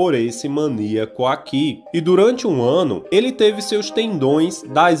torturado por esse maníaco aqui, e durante um ano ele teve seus tendões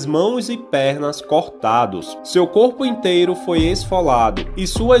das mãos e pernas cortados, seu corpo inteiro foi esfolado e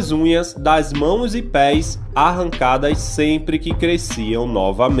suas unhas das mãos e pés arrancadas sempre que cresciam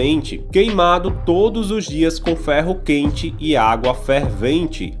novamente, queimado todos os dias com ferro quente e água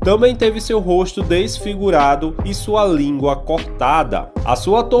fervente. Também teve seu rosto desfigurado e sua língua cortada. A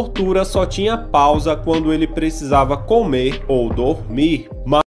sua tortura só tinha pausa quando ele precisava comer ou dormir.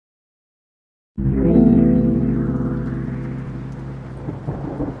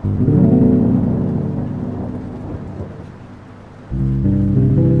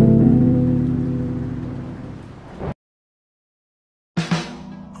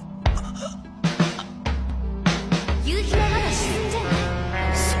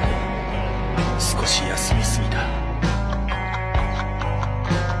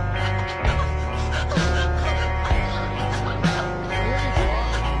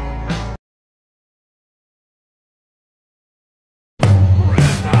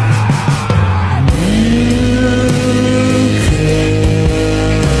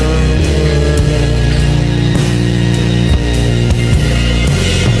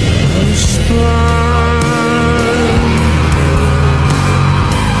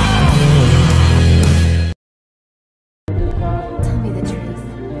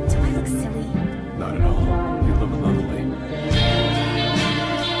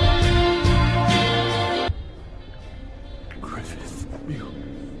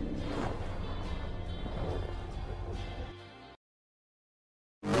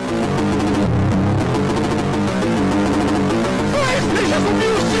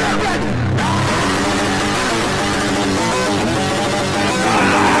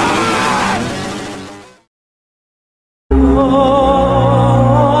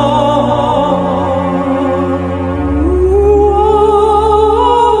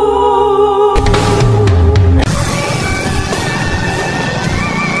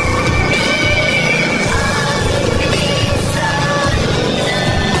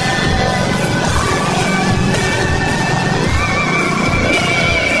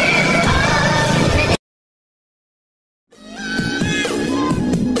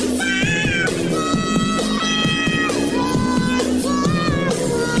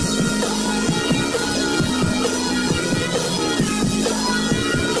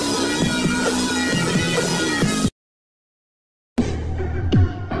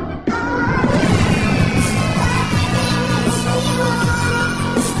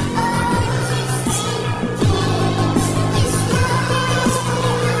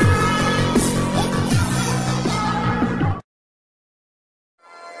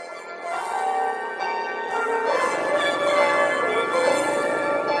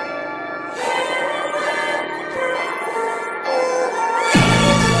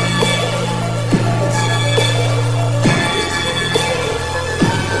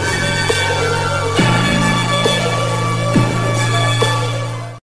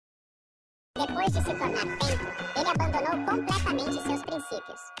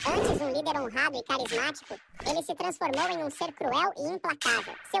 Ele se transformou em um ser cruel e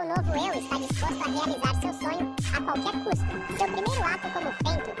implacável. Seu novo eu está disposto a realizar seu sonho a qualquer custo. Seu primeiro ato como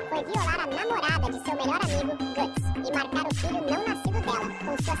Fento foi violar a namorada de seu melhor amigo, Guts, e marcar o filho não nascido dela,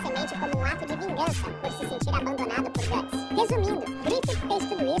 com sua semente como um ato de vingança por se sentir abandonado por Guts. Resumindo, Griffith fez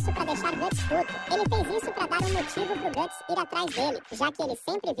tudo isso para deixar Guts puto. Ele fez isso para dar um motivo pro Guts ir atrás dele, já que ele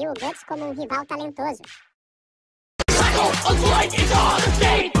sempre viu o Guts como um rival talentoso.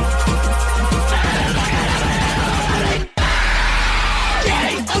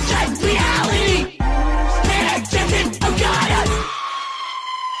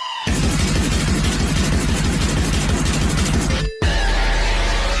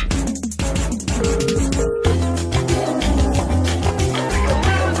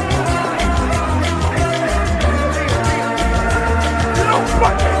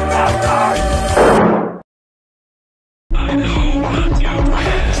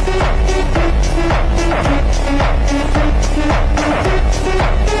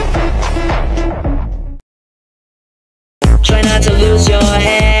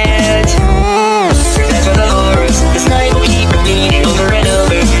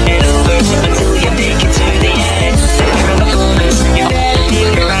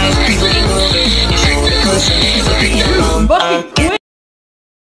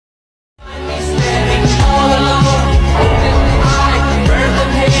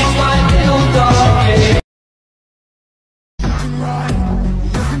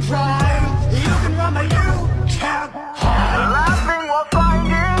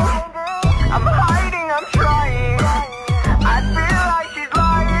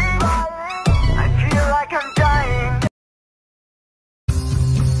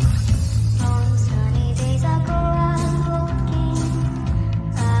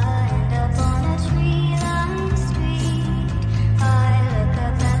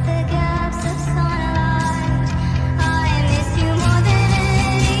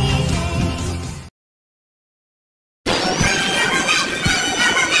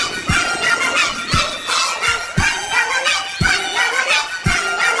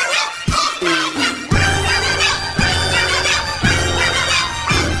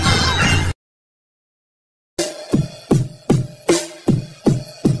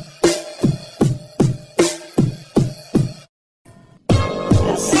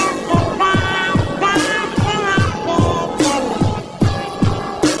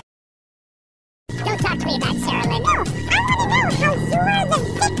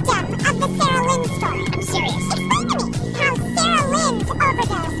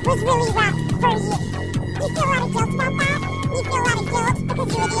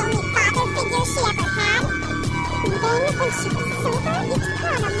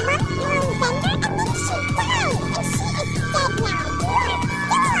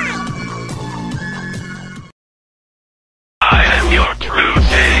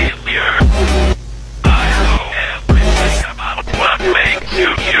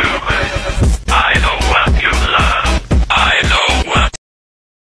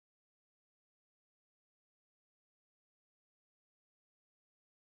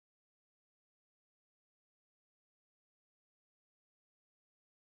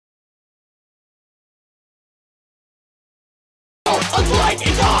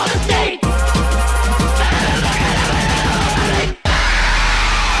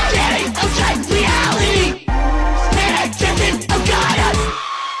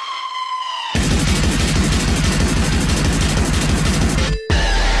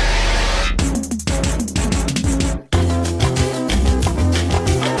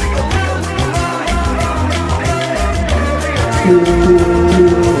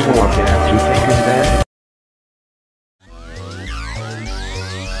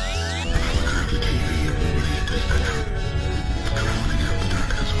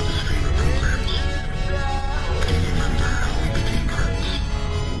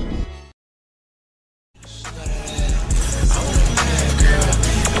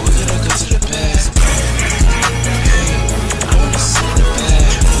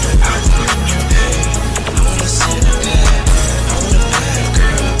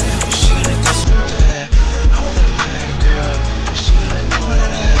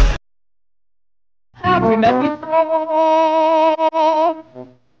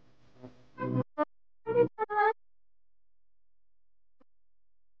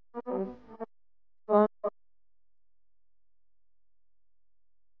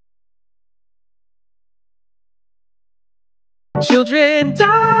 Children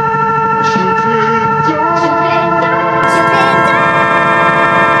die!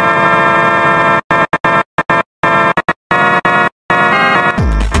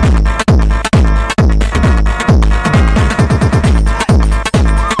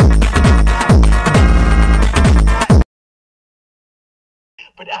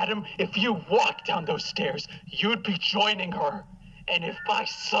 But Adam, if you walk down those stairs, you'd be joining her. And if by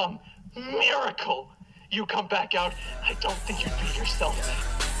some miracle you come back out, I don't think you'd be yourself.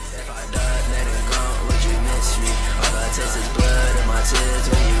 If I died, let it go, would you miss me? All I taste is blood in my tears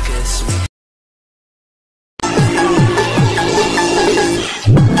when you kiss me.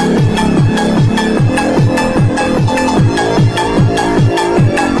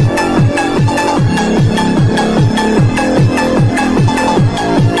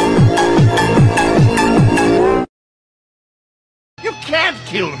 You can't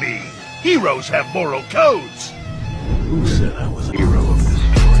kill me! Heroes have moral codes! Who said I was a hero of this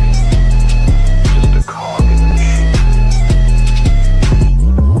story? Just a cog in the machine.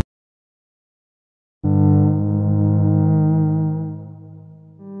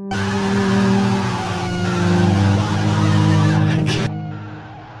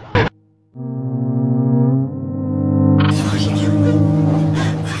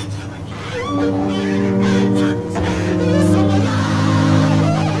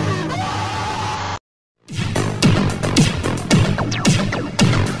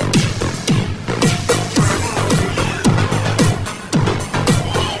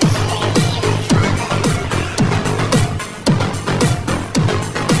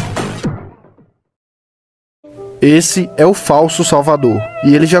 Esse é o falso Salvador,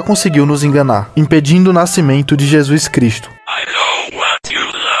 e ele já conseguiu nos enganar, impedindo o nascimento de Jesus Cristo. I know what you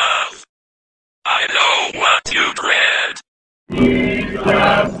love. I know what you dread.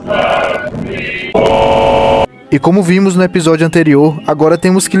 E como vimos no episódio anterior, agora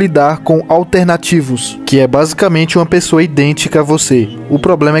temos que lidar com alternativos, que é basicamente uma pessoa idêntica a você. O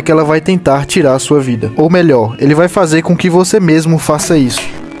problema é que ela vai tentar tirar a sua vida. Ou melhor, ele vai fazer com que você mesmo faça isso.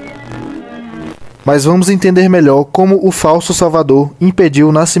 Mas vamos entender melhor como o falso Salvador impediu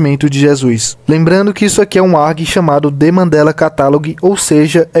o nascimento de Jesus. Lembrando que isso aqui é um ARG chamado The Mandela Catalog, ou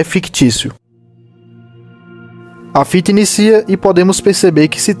seja, é fictício. A fita inicia e podemos perceber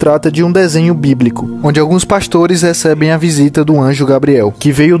que se trata de um desenho bíblico, onde alguns pastores recebem a visita do anjo Gabriel,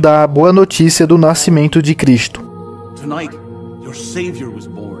 que veio dar a boa notícia do nascimento de Cristo. Tonight, your Savior was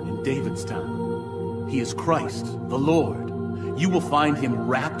born in David's town. He is Christ, the Lord. You will find him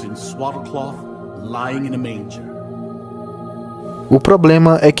wrapped in swaddlecloth, lying in a manger. O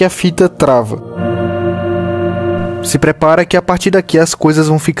problema é que a fita trava. Se prepara que a partir daqui as coisas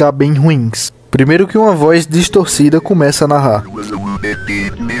vão ficar bem ruins. Primeiro que uma voz distorcida começa a narrar.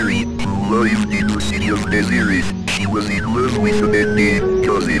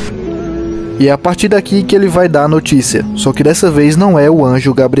 E é a partir daqui que ele vai dar a notícia, só que dessa vez não é o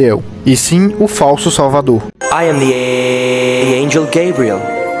anjo Gabriel, e sim o falso Salvador. I am the angel Gabriel.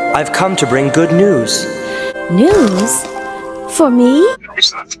 I've come to bring good news. News? For me?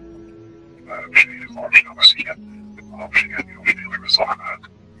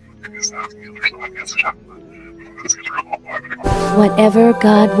 Whatever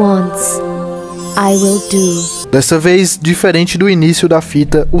God wants, I will do. Dessa vez, diferente do início da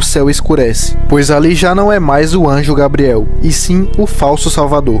fita, o céu escurece, pois ali já não é mais o anjo Gabriel, e sim o falso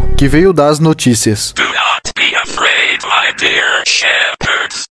Salvador, que veio dar as notícias. Do not be afraid, my dear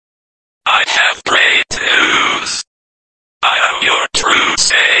shepherds. I have great news. I am your true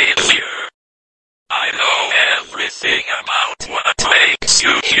savior. I know everything about what makes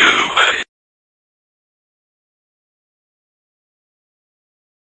you human.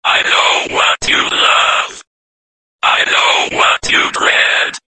 I know what you love. I know what you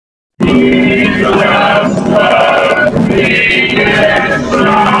dread.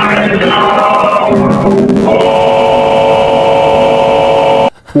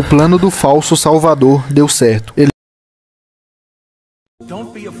 O plano do falso salvador deu certo.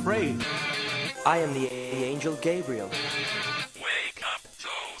 Don't be afraid. I am the angel Gabriel. Wake up,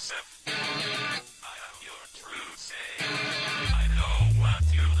 Joseph. I am your true savior. I know what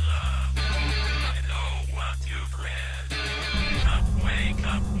you love. I know what you dread. Wake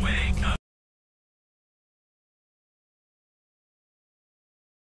up, wake up.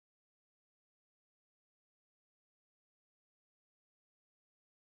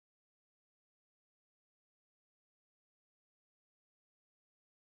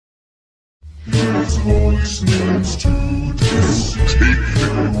 His voice to deceive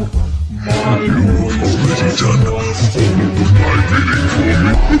you. You have already done all of my bidding for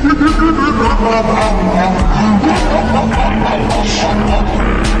me.